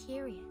still be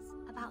curious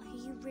about who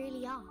you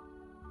really are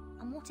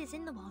and what is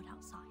in the world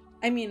outside.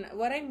 I mean,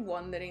 what I'm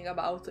wondering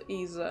about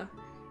is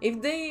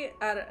if they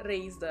are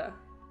raised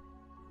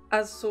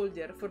as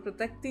soldiers for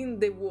protecting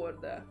the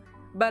world,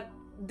 but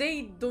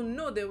they don't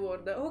know the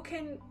world, how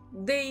can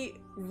they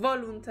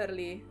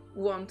voluntarily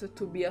want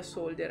to be a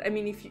soldier? I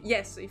mean,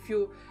 if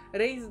you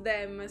raise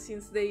them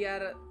since they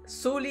are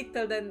so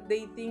little that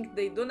they think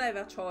they don't have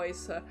a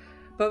choice,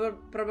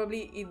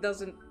 probably it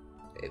doesn't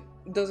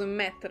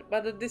matter.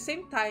 But at the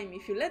same time,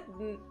 if you let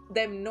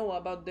them know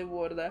about the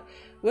world,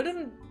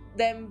 wouldn't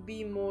them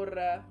be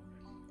more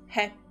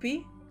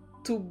happy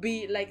to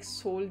be like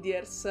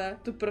soldiers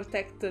to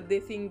protect the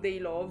thing they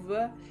love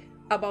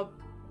about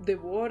the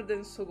world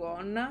and so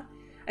on?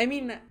 I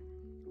mean,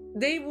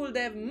 they would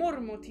have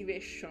more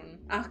motivation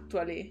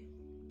actually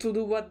to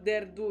do what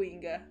they're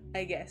doing,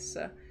 I guess.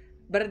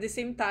 But at the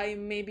same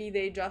time, maybe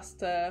they just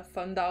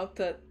found out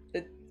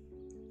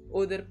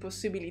other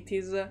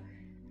possibilities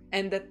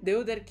and that the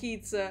other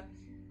kids,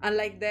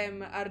 unlike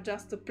them, are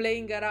just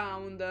playing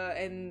around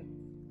and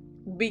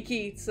big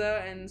kids,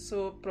 and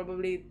so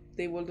probably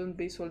they wouldn't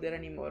be soldier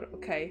anymore.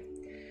 Okay,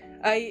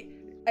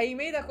 I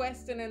made a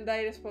question and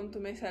I respond to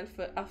myself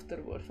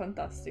afterward.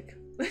 Fantastic.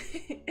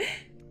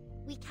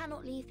 We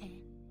cannot leave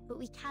here, but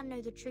we can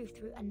know the truth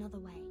through another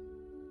way.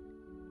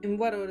 In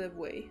what other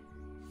way?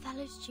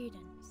 Fellow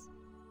students,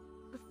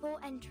 before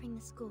entering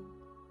the school,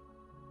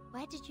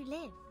 where did you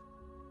live?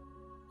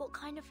 What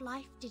kind of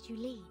life did you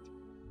lead?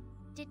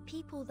 Did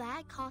people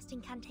there cast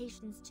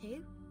incantations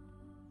too?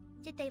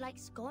 Did they like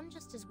scone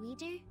just as we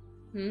do?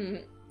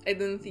 I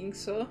don't think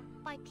so.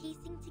 By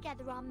piecing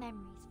together our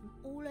memories from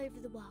all over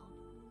the world,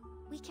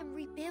 we can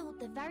rebuild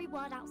the very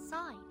world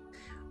outside.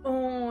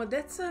 Oh,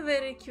 that's a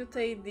very cute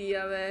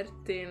idea,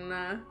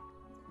 Vertin.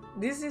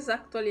 This is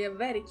actually a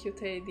very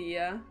cute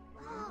idea.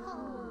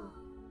 Oh.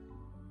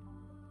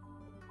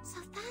 So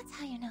that's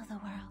how you know the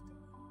world.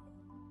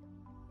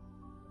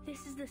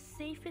 This is the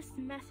safest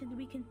method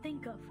we can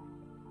think of,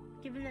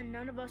 given that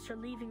none of us are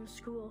leaving the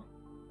school.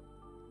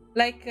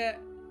 Like,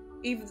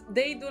 if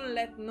they don't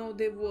let know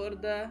the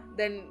world,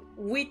 then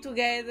we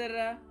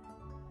together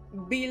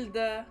build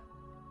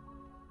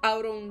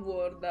our own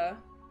world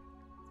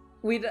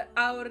with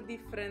our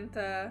different,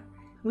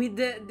 with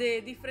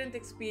the different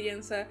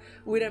experience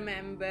we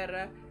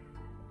remember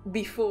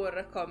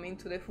before coming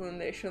to the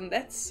Foundation.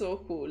 That's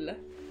so cool.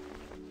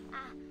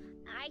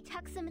 I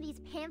tucked some of these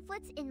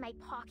pamphlets in my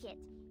pocket,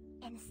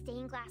 and the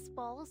stained glass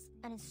balls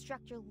an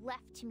instructor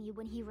left to me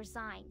when he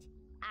resigned.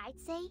 I'd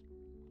say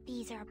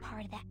these are a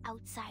part of the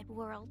outside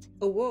world.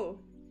 Oh, whoa.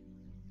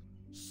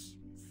 Shh!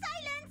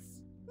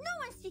 Silence! No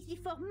one speaks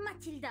before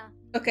Matilda.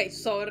 Okay,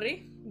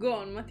 sorry. Go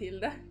on,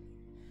 Matilda.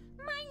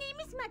 My name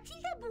is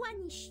Matilda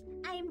Buanish.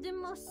 I am the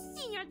most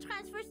senior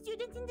transfer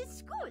student in this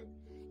school.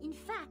 In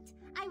fact,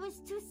 I was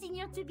too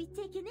senior to be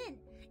taken in,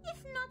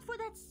 if not for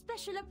that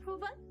special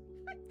approval.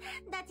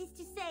 That is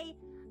to say,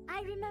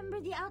 I remember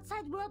the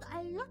outside world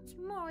a lot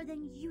more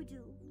than you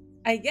do.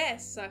 I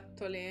guess,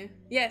 actually.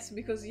 Yes,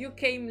 because you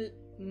came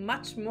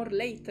much more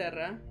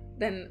later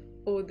than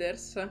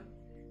others.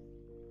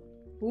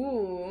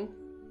 Ooh.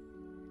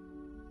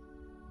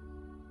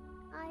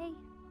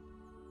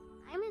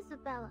 I'm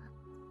Isabella.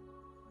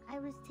 I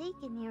was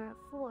taken here at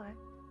 4,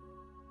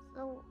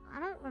 so I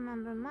don't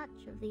remember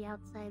much of the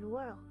outside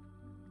world.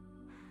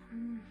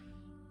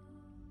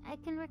 I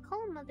can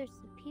recall Mother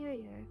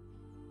Superior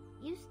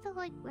used to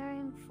like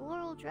wearing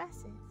floral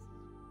dresses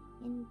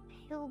in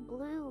pale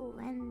blue,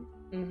 and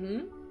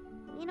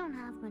we don't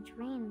have much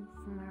rain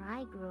from where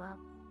I grew up.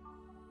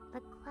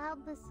 The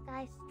cloudless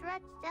sky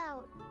stretched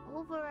out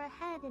over our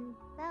head and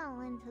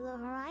fell into the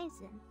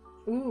horizon.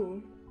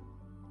 Ooh.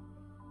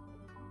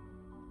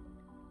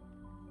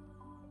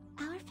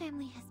 Our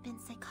family has been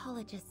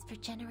psychologists for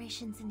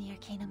generations in the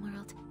Arcanum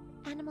world.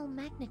 Animal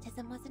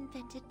magnetism was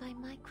invented by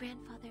my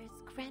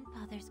grandfather's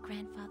grandfather's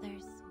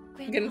grandfather's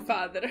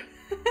grandfather.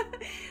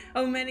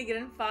 How many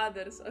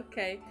grandfathers?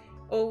 Okay.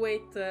 Oh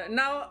wait,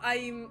 now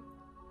I'm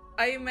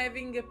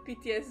having a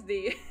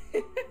PTSD.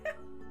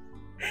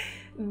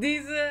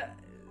 This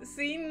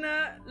scene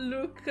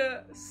look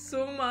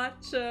so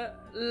much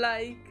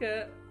like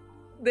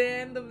the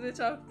end of the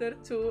chapter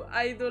 2.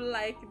 I don't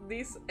like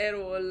this at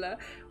all.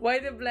 Why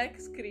the black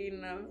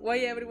screen? Why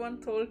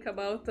everyone talk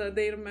about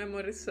their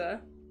memories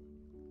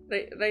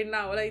right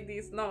now like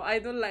this? No, I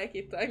don't like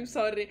it. I'm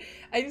sorry.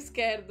 I'm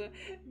scared.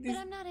 But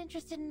I'm not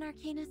interested in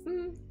Arcanus.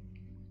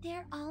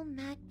 They're all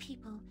mad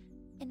people,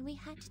 and we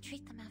had to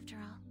treat them after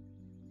all.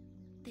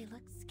 They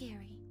looked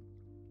scary.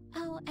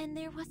 Oh, and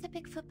there was a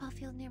big football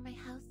field near my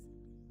house.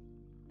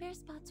 Bare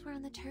spots were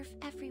on the turf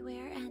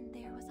everywhere, and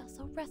there was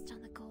also rust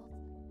on the gold.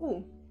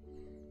 Ooh.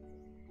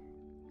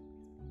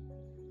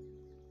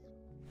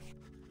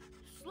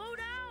 Slow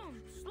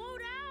down! Slow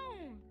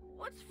down!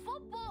 What's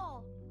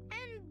football?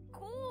 And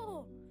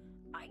goal?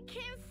 I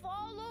can't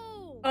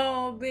follow!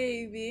 Oh,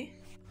 baby.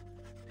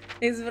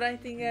 He's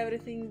writing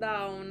everything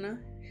down.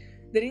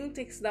 The ring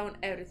takes down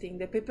everything.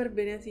 The paper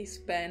beneath his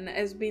pen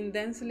has been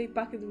densely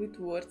packed with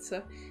words,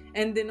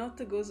 and the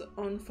note goes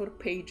on for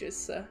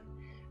pages.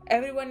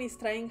 Everyone is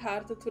trying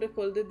hard to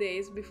recall the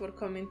days before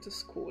coming to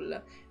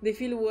school. They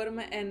feel warm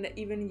and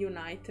even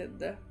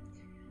united.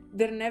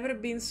 They've never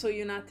been so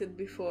united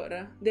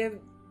before. They have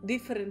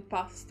different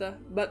past,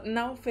 but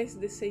now face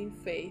the same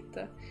fate.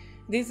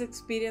 This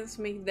experience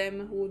makes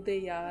them who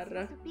they are.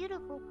 It's a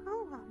beautiful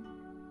poem.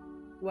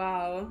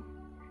 Wow.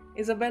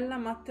 Isabella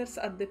mutters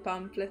at the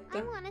pamphlet.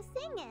 I want to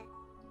sing it.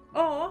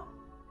 Oh,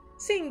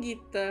 sing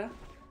it.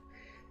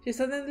 She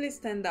suddenly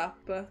stands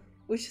up,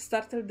 which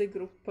startled the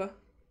group.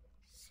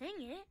 Sing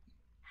it?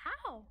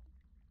 How?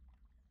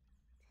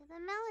 To the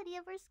melody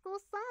of our school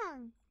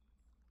song.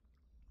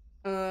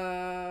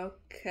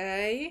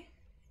 Okay.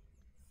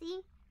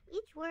 See,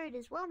 each word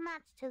is well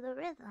matched to the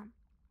rhythm.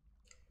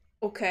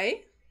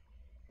 Okay.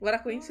 What a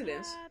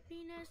coincidence. Nor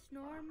happiness,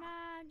 nor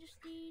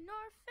majesty,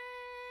 nor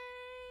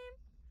fame,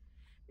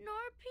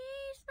 nor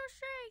peace, nor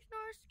strength,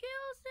 nor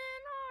skills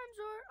in arms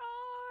or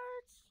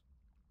arts.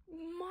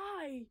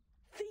 My,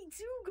 they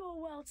do go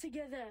well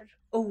together.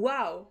 Oh,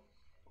 wow.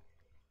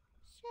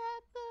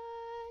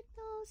 Shepherd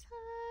those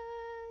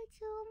herds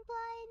whom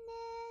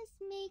blindness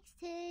makes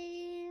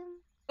tame.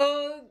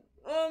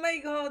 Oh my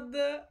god.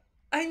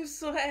 I'm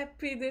so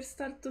happy they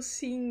start to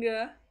sing.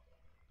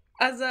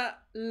 As a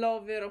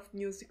lover of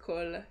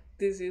musical,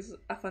 this is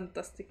a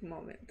fantastic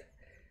moment.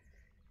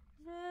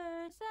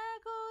 Verse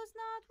echoes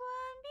not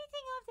one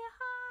beating of their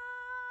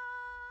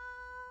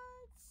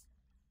hearts.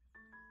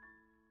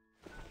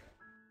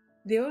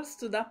 They all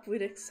stood up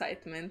with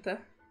excitement.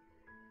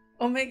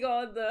 Oh my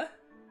god.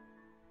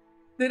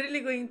 They're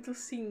really going to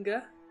sing?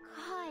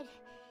 God,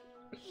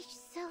 each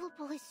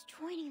syllable is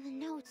joining the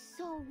notes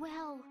so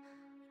well.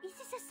 Is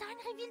this a sign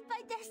revealed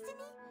by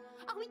destiny?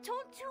 Are we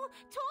told to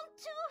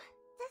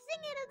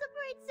sing it at the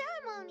parade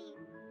ceremony?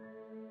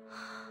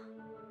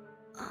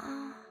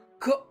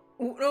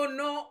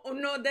 Oh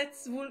no,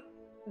 that's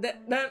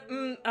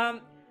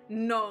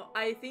no,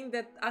 I think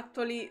that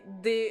actually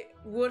the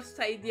worst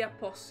idea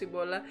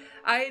possible.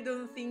 I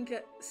don't think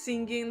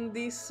singing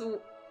this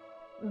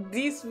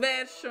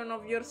version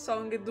of your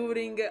song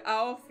during a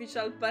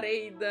official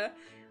parade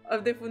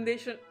of the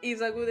foundation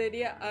is a good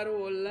idea at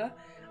all.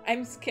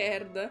 I'm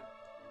scared.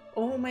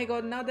 Oh my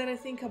god, now that I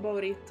think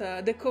about it,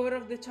 the cover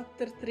of the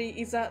chapter 3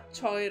 is a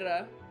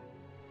choir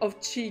of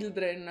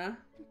children.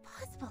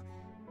 Impossible.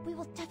 We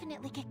will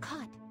definitely get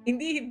caught.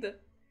 Indeed.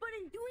 But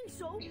in doing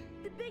so,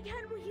 the big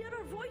head will hear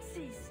our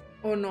voices.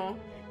 Oh no.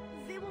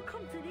 They will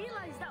come to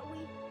realize that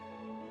we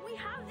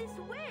have this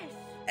wish.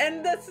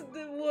 And that's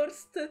the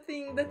worst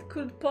thing that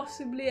could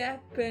possibly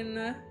happen.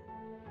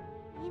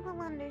 They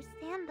will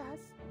understand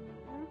us,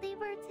 won't they,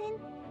 VERTIN?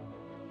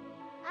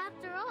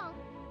 After all,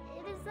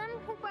 it is them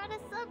who brought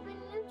us up and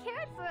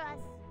cared for us.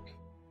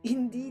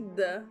 Indeed.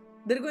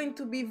 They're going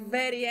to be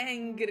very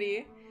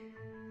angry.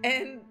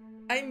 And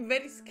I'm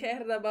very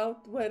scared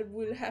about what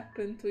will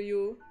happen to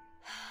you.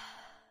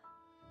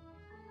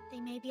 They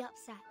may be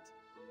upset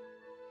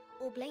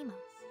or blame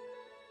us,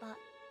 but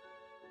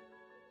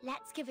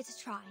let's give it a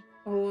try.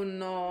 Oh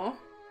no.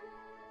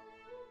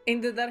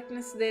 In the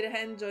darkness, their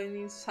hand joined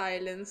in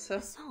silence.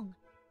 The song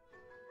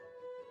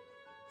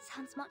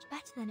sounds much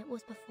better than it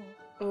was before.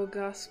 Oh,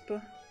 gasp.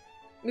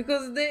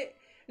 Because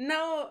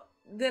now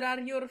there are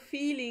your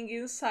feeling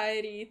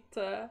inside it.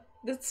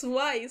 That's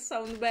why it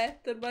sounds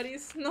better, but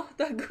it's not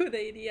a good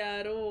idea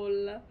at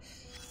all.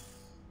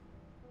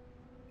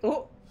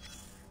 Oh!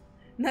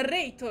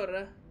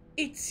 Narrator!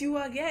 It's you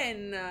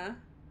again! A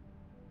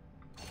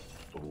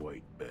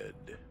white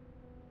bed.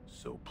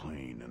 So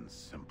plain and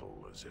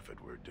simple as if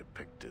it were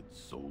depicted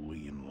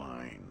solely in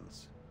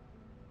lines.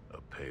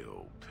 A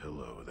pale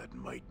pillow that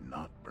might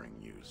not bring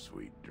you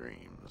sweet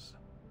dreams.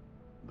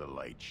 The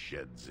light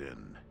sheds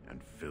in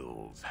and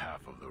fills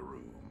half of the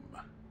room.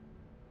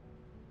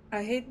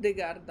 I hate the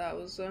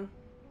guardhouse.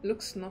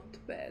 Looks not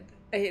bad.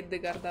 I hate the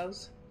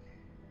guardhouse.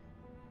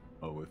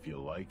 Oh, if you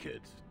like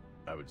it,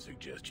 I would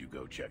suggest you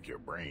go check your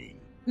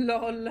brain.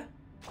 LOL.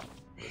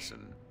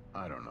 Listen,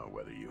 I don't know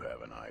whether you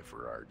have an eye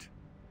for art.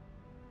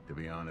 To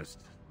be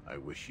honest, I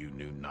wish you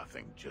knew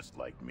nothing just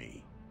like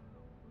me.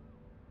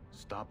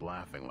 Stop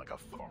laughing like a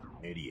fucking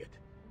idiot.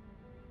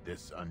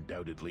 This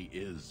undoubtedly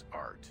is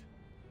art.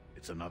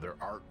 It's another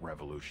art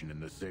revolution in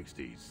the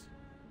 60s.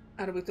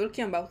 Are we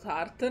talking about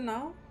art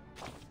now?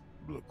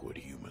 Look what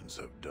humans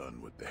have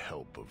done with the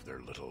help of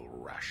their little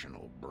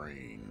rational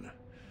brain.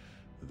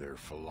 Their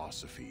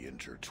philosophy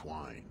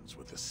intertwines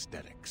with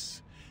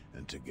aesthetics,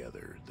 and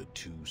together the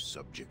two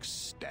subjects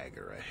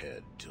stagger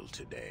ahead till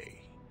today.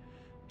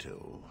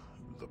 Till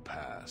the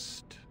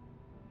past.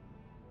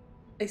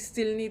 I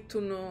still need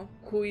to know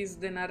who is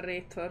the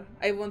narrator.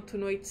 I want to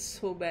know it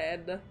so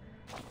bad.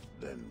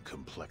 Then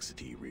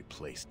complexity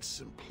replaced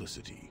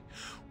simplicity.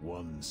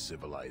 One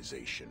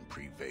civilization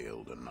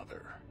prevailed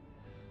another.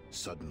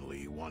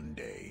 Suddenly, one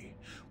day,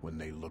 when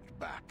they looked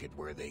back at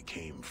where they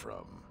came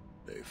from,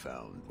 they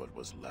found what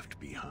was left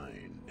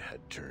behind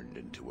had turned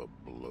into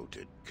a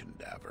bloated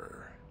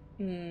cadaver.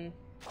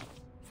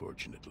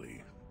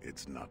 Fortunately,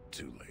 it's not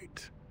too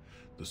late.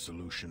 The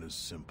solution is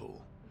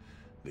simple.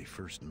 They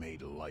first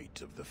made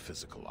light of the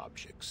physical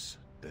objects,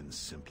 then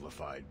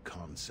simplified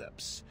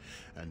concepts,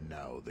 and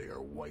now they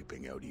are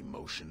wiping out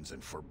emotions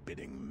and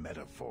forbidding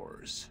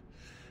metaphors.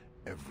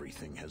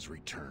 Everything has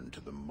returned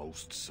to the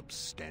most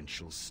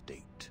substantial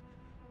state.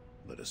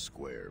 Let a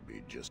square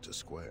be just a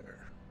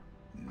square.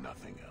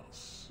 Nothing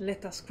else.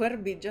 Let a square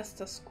be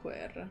just a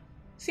square.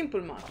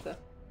 Simple math.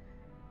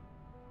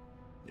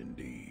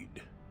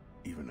 Indeed.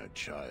 Even a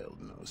child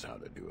knows how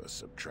to do a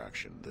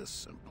subtraction this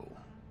simple.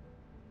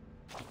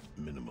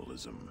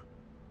 Minimalism.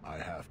 I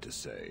have to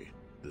say,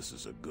 this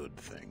is a good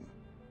thing.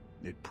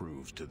 It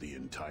proves to the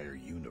entire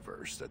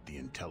universe that the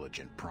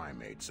intelligent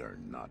primates are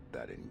not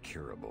that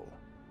incurable.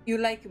 You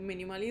like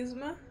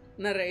minimalism,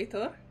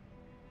 narrator?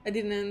 I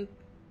didn't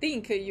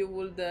think you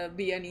would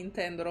be an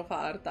intender of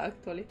art,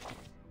 actually.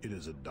 It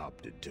is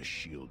adopted to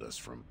shield us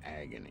from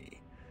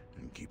agony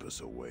and keep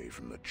us away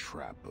from the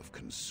trap of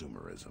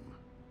consumerism.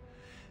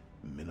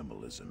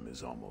 Minimalism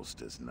is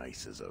almost as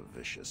nice as a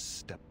vicious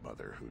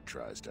stepmother who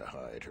tries to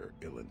hide her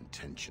ill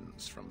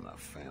intentions from the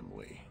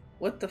family.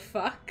 What the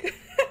fuck?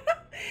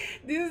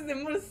 This is the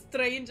most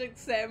strange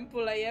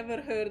example I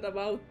ever heard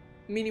about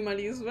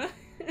minimalism.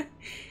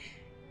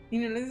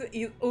 Minimalism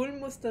is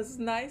almost as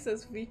nice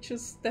as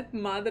vicious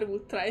stepmother who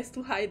tries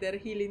to hide her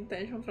ill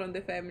intention from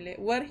the family.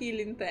 What ill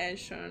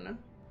intention?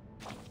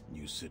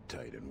 You sit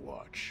tight and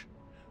watch.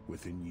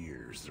 Within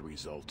years, the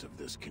result of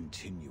this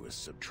continuous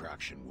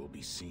subtraction will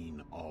be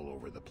seen all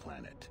over the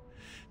planet.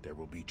 There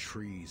will be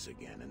trees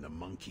again, and the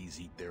monkeys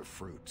eat their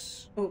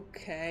fruits.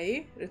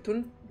 Okay,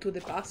 return to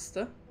the past.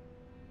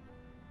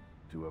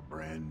 To a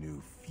brand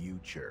new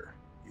future,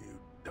 you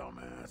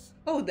dumbass.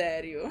 How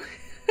dare you?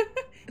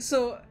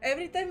 So,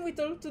 every time we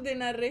talk to the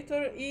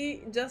narrator,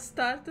 he just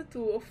starts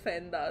to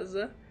offend us.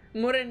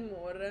 More and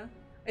more.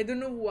 I don't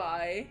know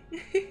why.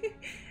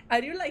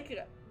 Are you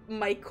like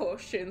my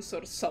conscience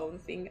or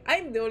something?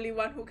 I'm the only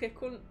one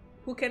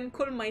who can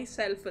call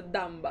myself a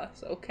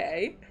dumbass,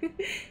 okay?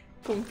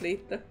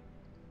 Complete.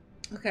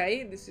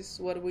 Okay, this is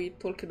what we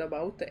talked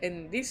about,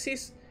 and this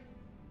is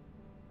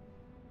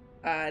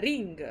a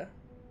ring.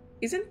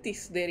 Isn't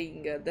this the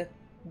ring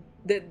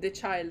that the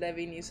child have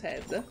in his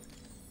head?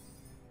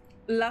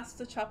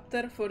 Last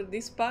chapter for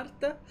this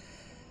part.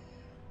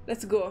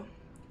 Let's go.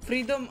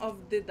 Freedom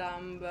of the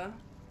Dumb.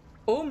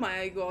 Oh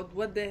my god,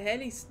 what the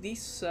hell is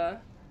this?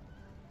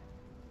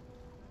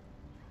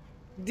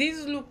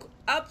 This look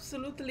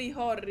absolutely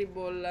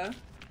horrible.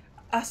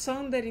 A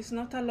song that is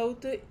not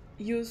allowed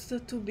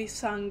used to be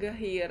sung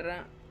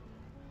here.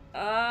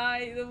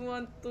 I don't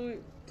want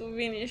to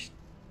finish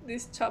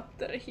this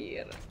chapter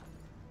here.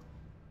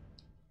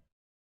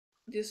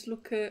 This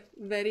look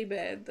very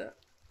bad.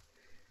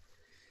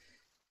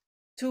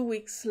 2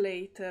 weeks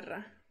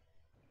later.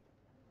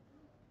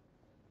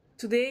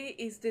 Today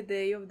is the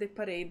day of the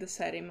parade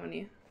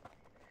ceremony.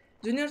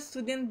 Junior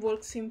student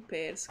walks in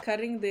pairs,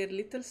 carrying their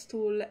little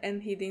stool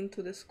and heading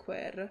to the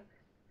square.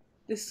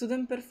 The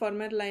student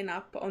performers line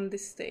up on the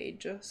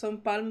stage. Some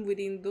palm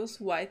within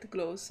those white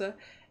gloves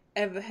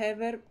have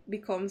ever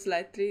become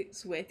slightly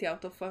sweaty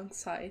out of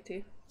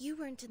anxiety. You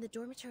weren't in the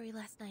dormitory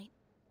last night.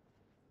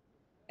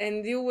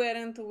 And you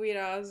weren't with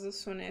us,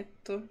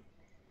 Sonetto.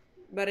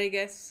 But I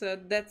guess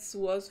that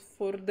was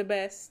for the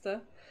best.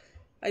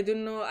 I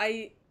don't know,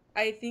 I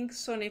think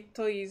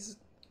Sonetto is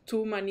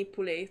too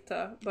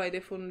manipulated by the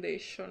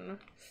Foundation.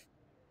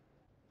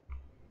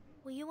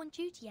 Were you on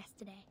duty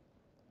yesterday?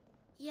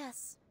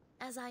 Yes,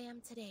 as I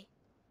am today.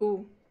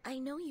 Ooh. I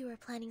know you are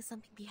planning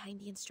something behind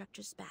the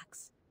instructor's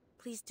backs.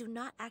 Please do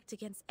not act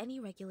against any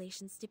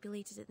regulations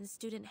stipulated in the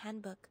student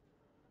handbook.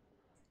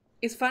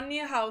 It's funny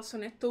how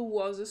Sonetto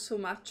was so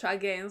much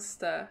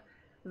against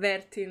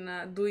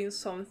VERTIN doing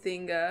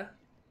something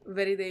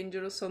very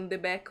dangerous on the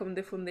back of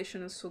the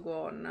Foundation and so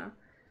on.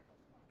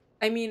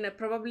 I mean,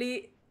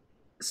 probably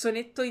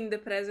Sonetto in the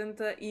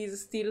present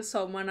is still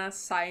someone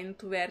assigned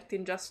to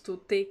VERTIN just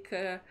to take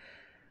a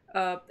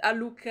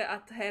look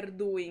at her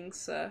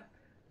doings.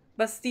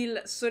 But still,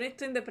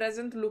 Sonetto in the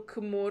present look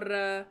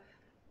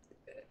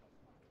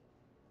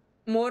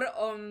more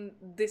on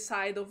the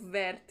side of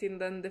VERTIN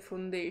than the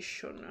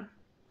Foundation.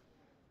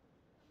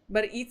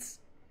 But it's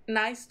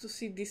nice to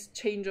see this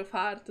change of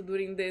heart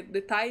during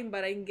the time,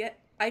 but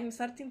I'm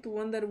starting to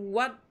wonder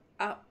what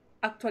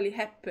actually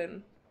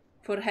happened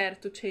for her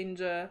to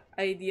change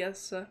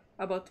ideas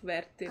about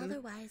VERTIN.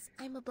 Otherwise,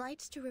 I'm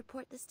obliged to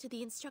report this to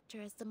the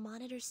instructor as the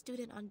monitor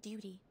student on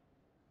duty.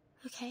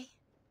 Okay?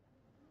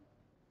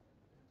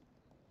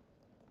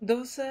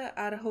 Those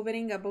are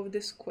hovering above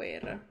the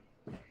square.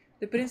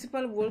 The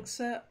principal walks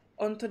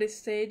onto the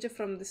stage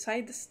from the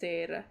side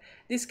stair.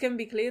 This can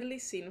be clearly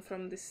seen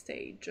from the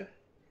stage.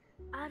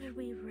 Are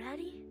we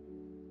ready?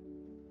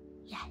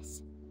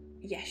 Yes.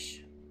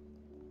 Yes.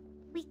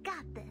 We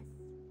got this.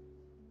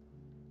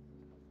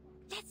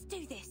 Let's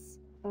do this.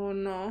 Oh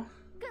no.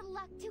 Good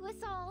luck to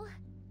us all.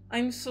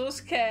 I'm so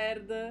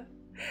scared.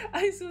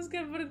 I'm so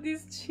scared for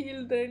these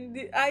children.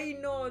 I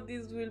know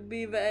this will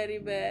be very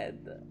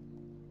bad.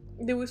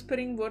 The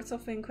whispering words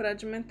of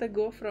encouragement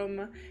go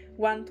from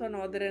one to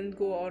another and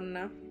go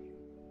on.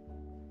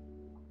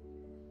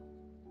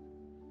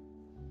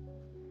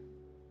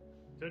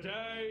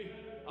 Today,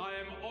 I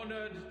am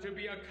honored to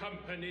be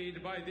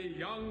accompanied by the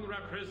young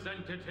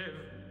representative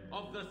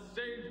of the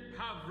St.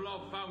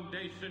 Pavlov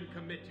Foundation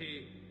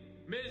Committee,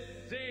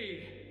 Miss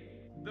C,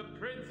 the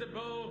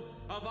principal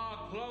of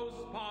our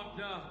close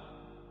partner,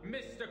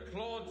 Mr.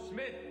 Claude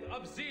Smith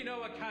of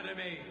Zeno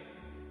Academy,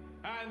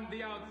 and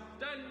the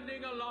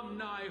outstanding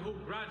alumni who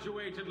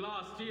graduated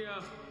last year.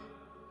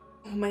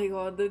 Oh my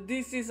god,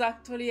 this is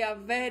actually a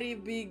very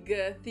big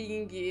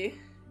thingy.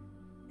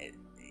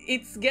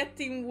 It's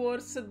getting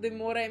worse the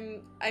more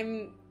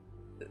I'm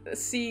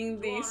seeing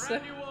this. Our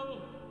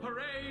annual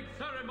parade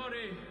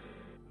ceremony.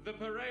 The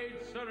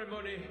parade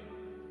ceremony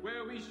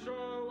where we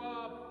show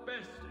our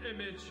best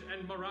image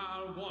and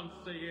morale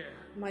once a year.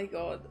 My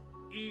god.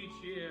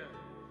 Each year,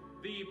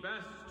 the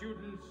best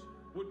students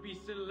would be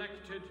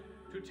selected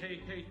to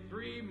take a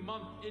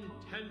 3-month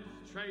intense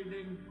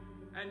training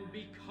and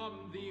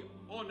become the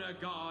honor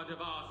guard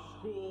of our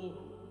school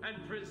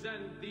and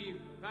present the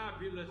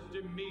fabulous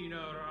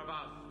demeanor of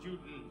our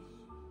students.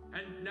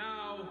 And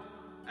now,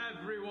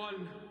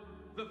 everyone,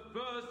 the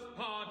first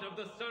part of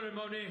the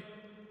ceremony,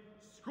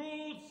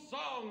 school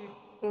song.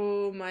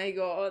 Oh my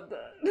god.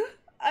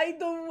 I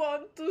don't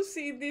want to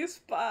see this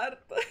part.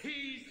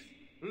 Peace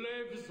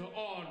lives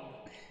on.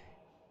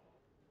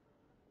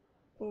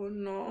 Oh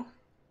no.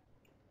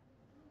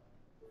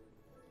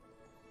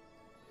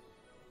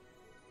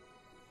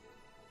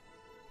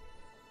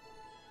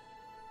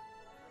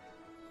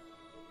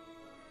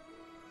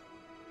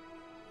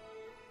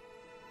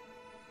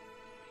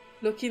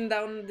 Looking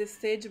down the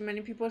stage,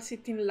 many people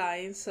sit in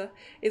lines.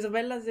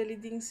 Isabella is the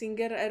leading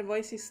singer, her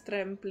voice is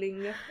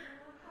trembling.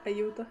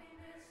 Aiuto.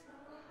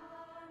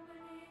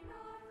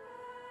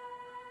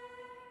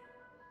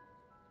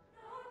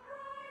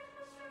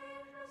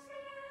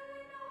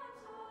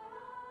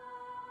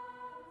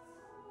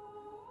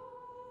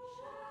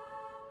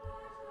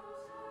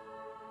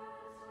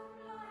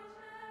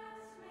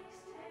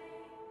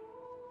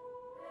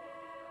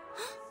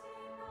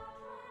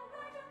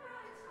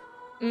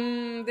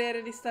 They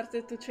already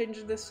started to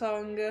change the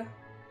song.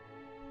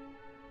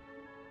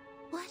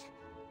 What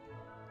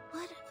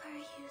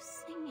are you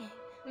singing?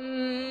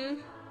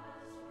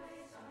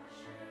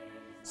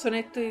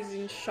 Sonetto is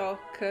in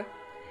shock.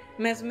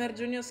 Mesmer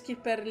Jr.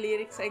 skips her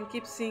lyrics and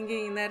keeps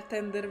singing in her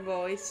tender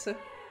voice.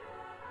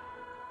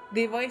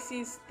 The voice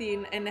is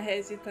thin and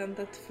hesitant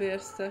at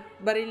first,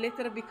 but it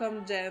later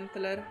becomes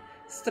gentler,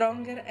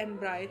 stronger and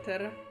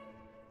brighter.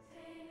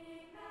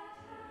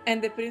 And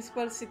the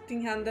principal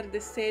sitting under the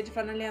stage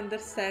finally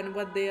understands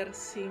what they are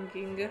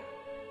singing.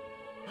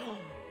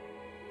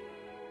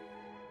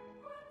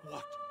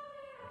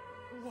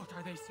 What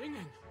are they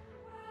singing?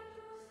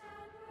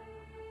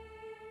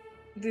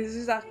 This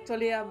is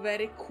actually a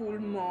very cool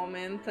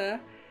moment,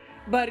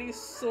 but it's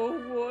so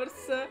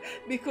worse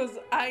because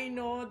I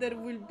know there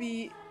will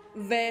be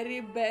very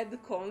bad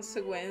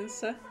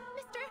consequences.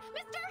 Mister!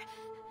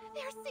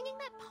 They're singing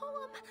that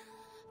poem!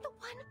 The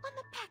one on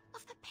the back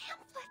of the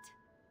pamphlet!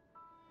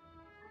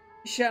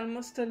 She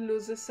almost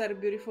loses her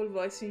beautiful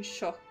voice in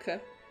shock.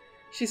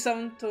 She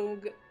sounds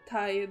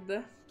tired.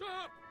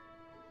 Stop!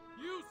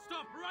 You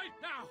stop right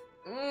now!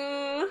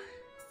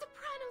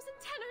 Sopranos and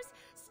tenors,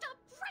 stop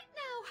right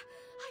now!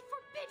 I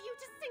forbid you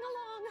to sing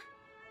along!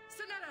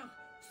 Sonetto,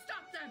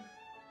 stop them!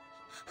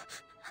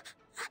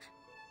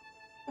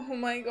 Oh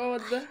my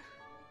god.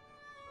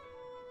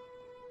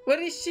 What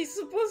is she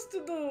supposed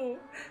to do?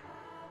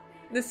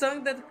 The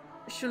song that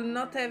should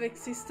not have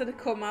existed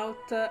come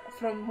out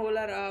from all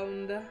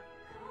around.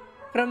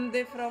 From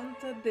the front,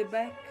 the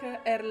back,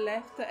 her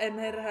left and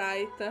her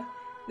right.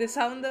 The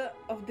sound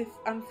of the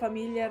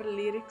unfamiliar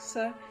lyrics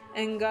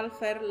engulf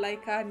her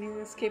like an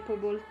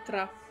inescapable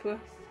trap.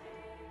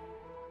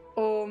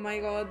 Oh my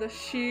god,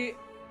 she's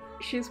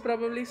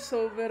probably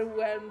so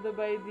overwhelmed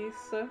by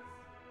this.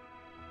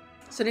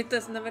 Sonita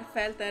has never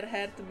felt her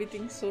heart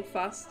beating so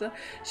fast.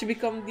 She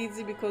becomes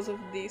dizzy because of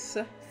this.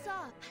 Sir,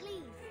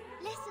 please,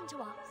 listen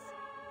to us.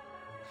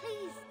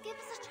 Please, give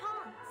us a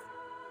chance.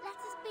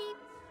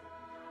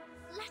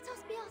 Let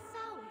us be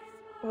ourselves.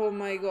 Oh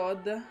my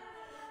god.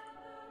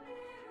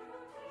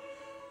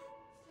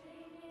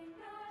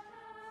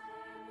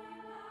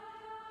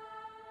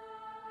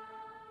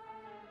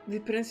 The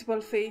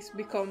principal's face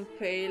becomes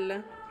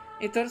pale.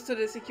 He turns to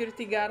the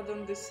security guard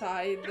on the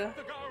side. Get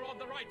the girl on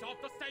the right off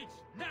the stage,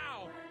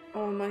 now!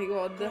 Oh my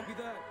god. Copy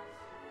that.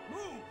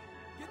 Move!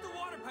 Get the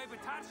water pipe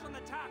attached on the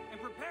tap and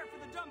prepare for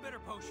the dumb bitter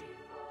potion.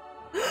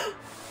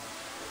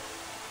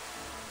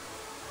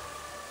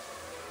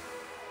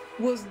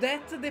 Was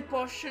that the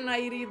potion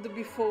I read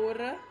before?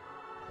 Let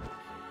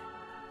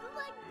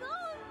go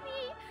of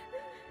me!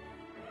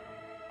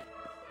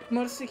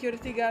 More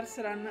security guards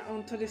run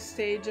onto the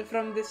stage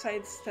from the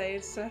side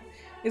stairs.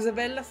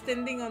 Isabella,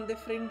 standing on the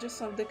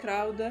fringes of the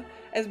crowd,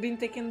 has been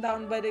taken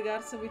down by the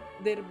guards with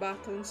their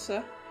batons.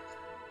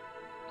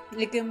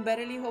 They can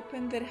barely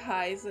open their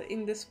eyes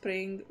in the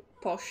spraying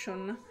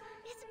potion.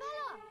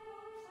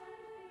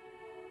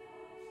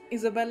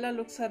 Isabella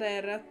looks at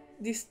her.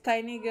 This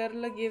tiny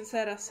girl gives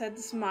her a sad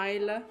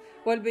smile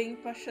while being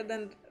pushed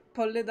and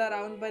pulled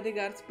around by the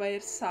guards by her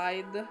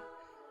side.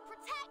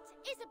 Protect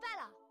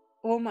Isabella!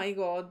 Oh my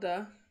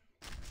god.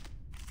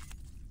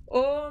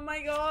 Oh my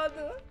god!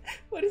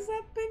 What is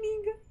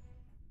happening?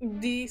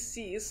 This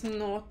is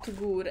not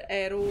good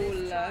at all.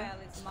 This trial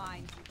is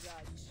mine to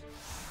judge.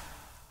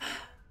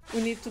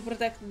 We need to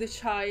protect the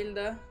child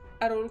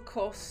at all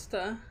cost.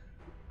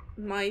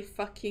 My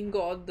fucking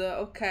god,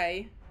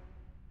 okay.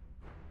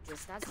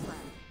 Just as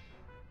planned.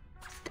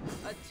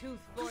 A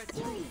tooth for a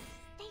tooth.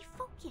 Stay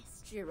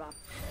focused. Cheer up.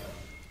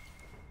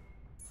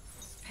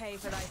 Pay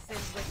for thy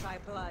sins with thy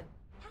blood.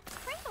 That's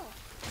Cradle.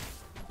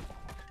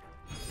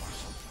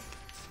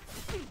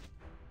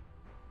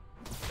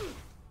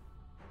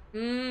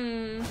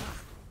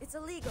 It's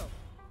illegal.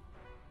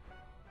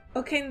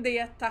 How can they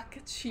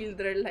attack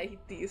children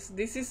like this?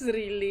 This is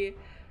really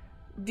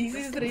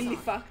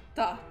fucked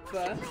up.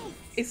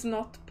 It's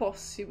not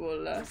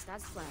possible. Just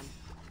as planned.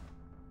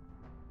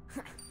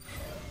 That's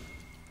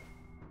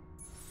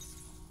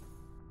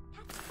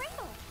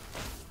Cradle.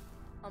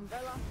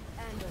 Umbrella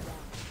and go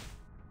down.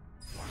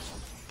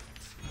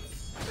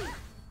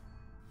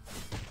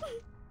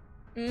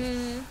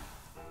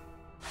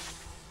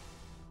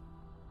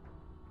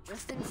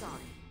 Just in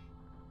time.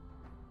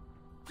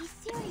 Be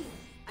serious.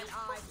 An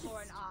eye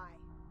for an eye.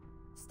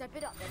 Step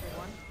it up,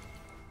 everyone.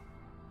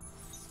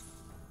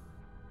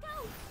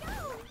 Go!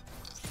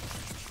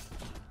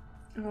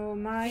 Oh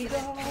my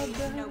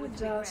god,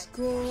 just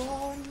go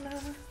on.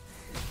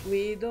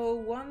 We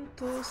don't want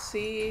to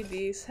see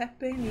this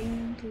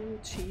happening to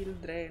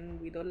children.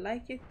 We don't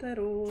like it at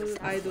all.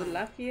 I don't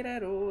like it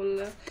at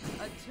all.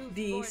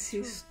 This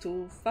is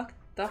too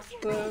fucked up.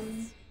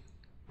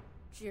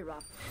 Cheer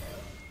up.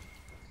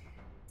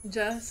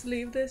 Just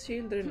leave the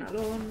children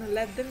alone.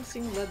 Let them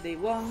sing what they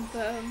want.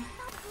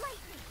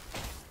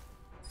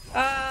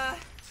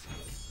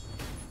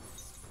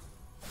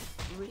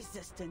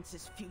 Resistance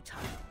is futile.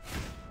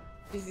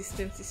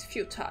 Resistance is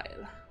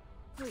futile.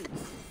 Please,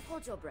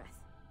 hold your breath.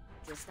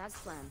 Just as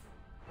planned.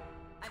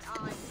 An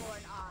eye for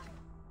an eye.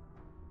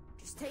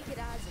 Just take it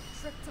as a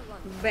trip to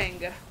London.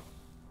 Bang.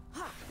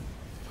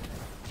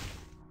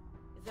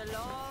 The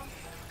law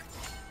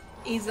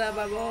is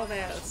above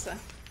else.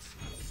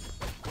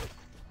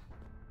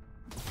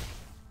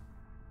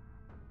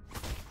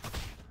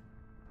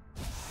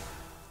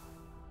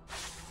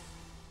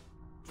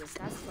 Just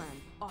as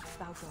planned. Off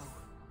thou go.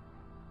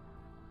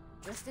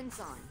 Just in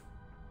time.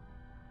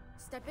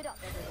 Step it up,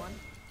 everyone.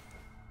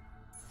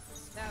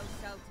 Thou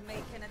shalt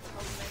make an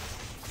atonement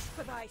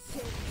for thy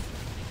sins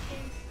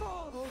in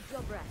full. Hold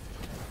your breath.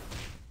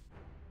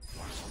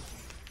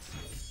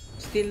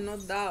 Still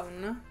not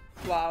down?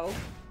 Wow.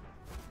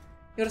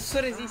 You're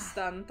so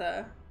resistant.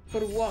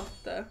 For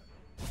what?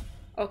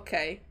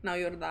 Okay, now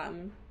you're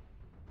down.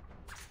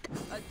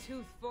 A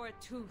tooth for a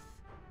tooth.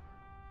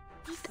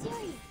 Be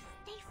serious.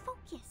 Stay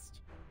focused.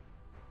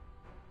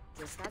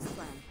 Just as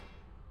planned.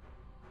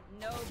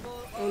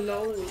 Noble Oh,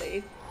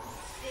 lowly.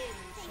 sin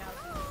shall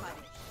be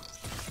punished.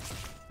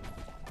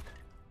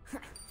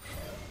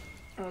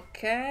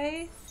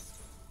 Okay.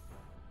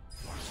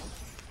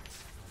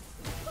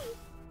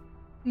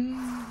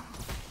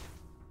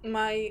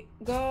 My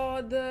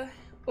god.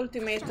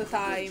 Ultimate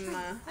time.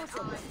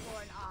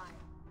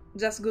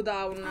 Just go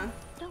down.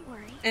 Don't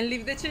worry. And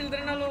leave the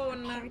children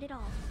alone.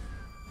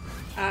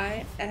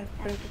 I have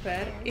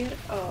prepared it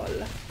all.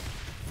 Come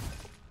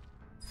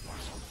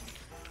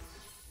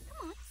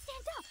on,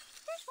 stand up.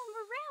 There's one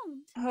around.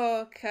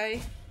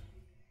 Okay.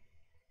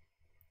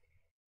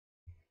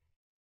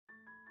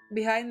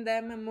 Behind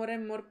them, more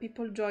and more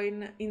people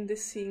join in the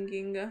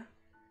singing.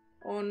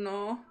 Oh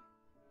no.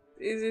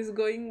 This is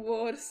going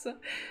worse.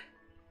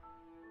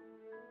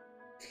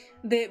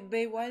 The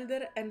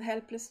bewildered and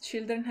helpless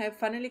children have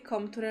finally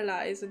come to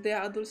realize the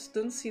adults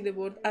don't see the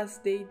world as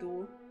they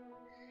do.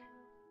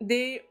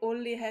 They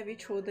only have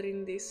each other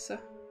in this.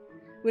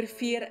 Where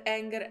fear,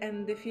 anger,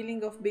 and the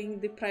feeling of being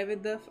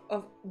deprived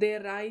of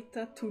their right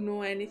to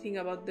know anything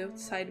about the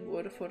outside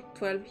world for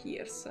 12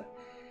 years.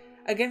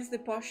 Against the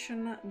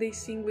potion, they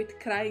sing with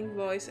crying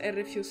voice and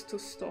refuse to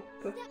stop.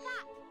 Step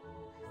back!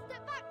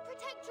 Step back!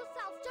 Protect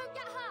yourself! Don't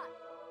get hurt!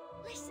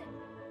 Listen!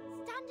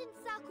 Stand in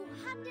circle,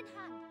 hand in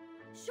hand.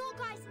 Sure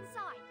guys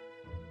inside.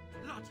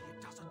 Bloody,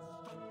 it doesn't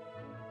stop.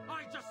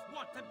 I just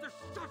want them to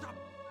shut up.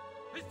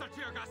 Is the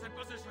tear gas in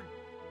position?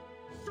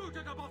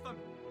 Shooting above them.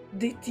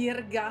 The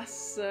tear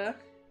gas. Tear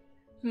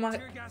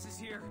gas is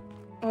here.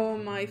 Oh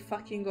my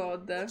fucking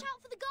god. Watch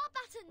out for the guard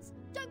battens.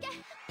 Don't get.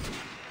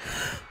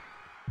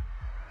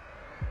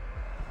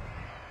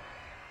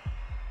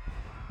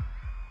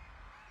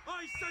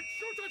 I said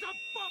shoot it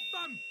above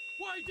them.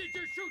 Why did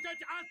you shoot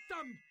it at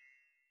them?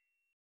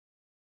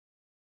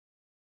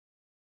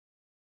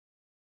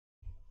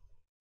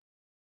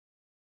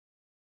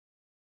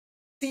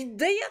 Did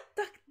they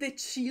attack the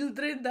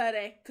children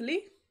directly?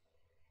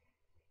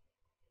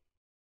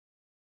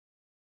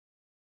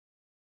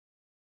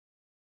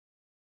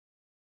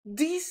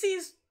 This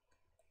is...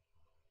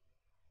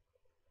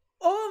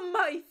 Oh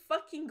my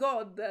fucking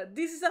god!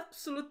 This is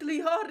absolutely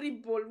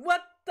horrible!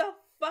 What the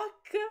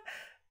fuck?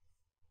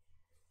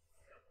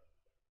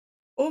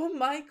 Oh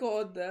my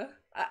god!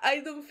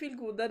 I don't feel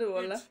good at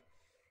all.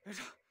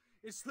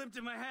 It slipped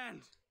in my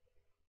hand.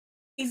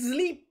 It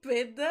slipped?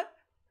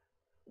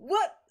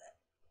 What?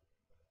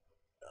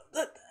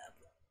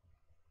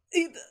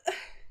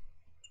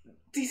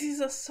 This is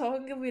a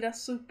song with a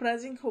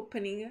surprising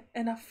opening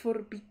and a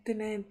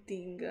forbidden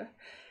ending.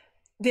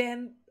 The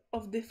end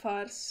of the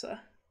farce.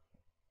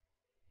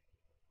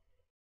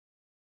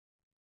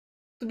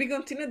 To be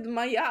continued,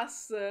 my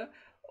ass.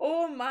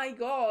 Oh my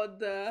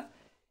god.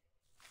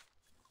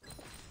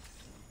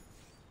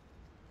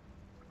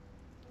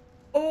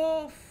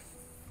 Oh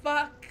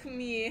fuck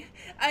me.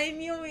 I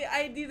knew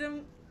I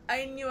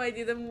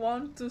didn't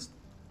want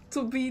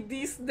to be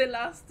this the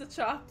last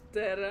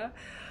chapter.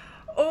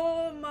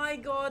 Oh my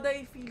god,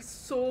 I feel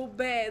so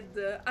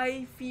bad.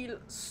 I feel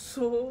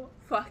so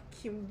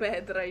fucking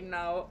bad right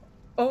now.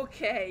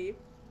 Okay.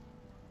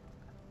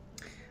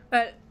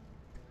 Well,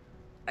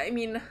 I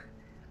mean,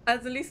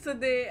 at least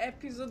the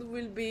episode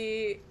will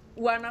be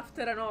one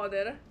after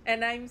another,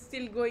 and I'm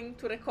still going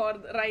to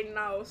record right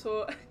now,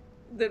 so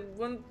there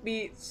won't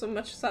be so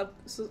much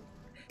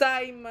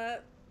time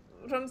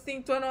from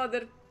thing to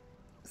another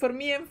for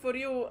me and for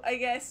you, I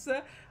guess.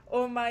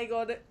 Oh my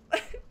god.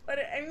 But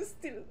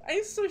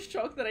I'm so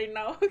shocked right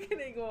now. How can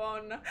I go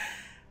on?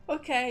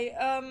 Okay,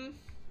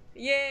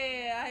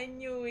 yeah, I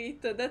knew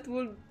it. That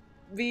would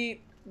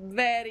be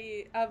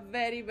a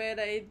very bad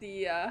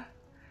idea.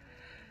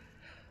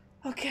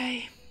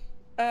 Okay,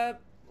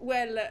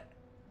 well,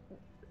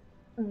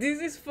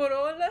 this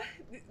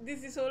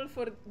is all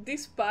for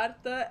this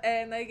part,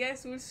 and I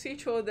guess we'll see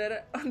each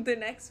other on the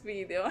next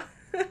video.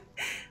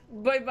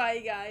 Bye bye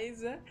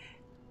guys.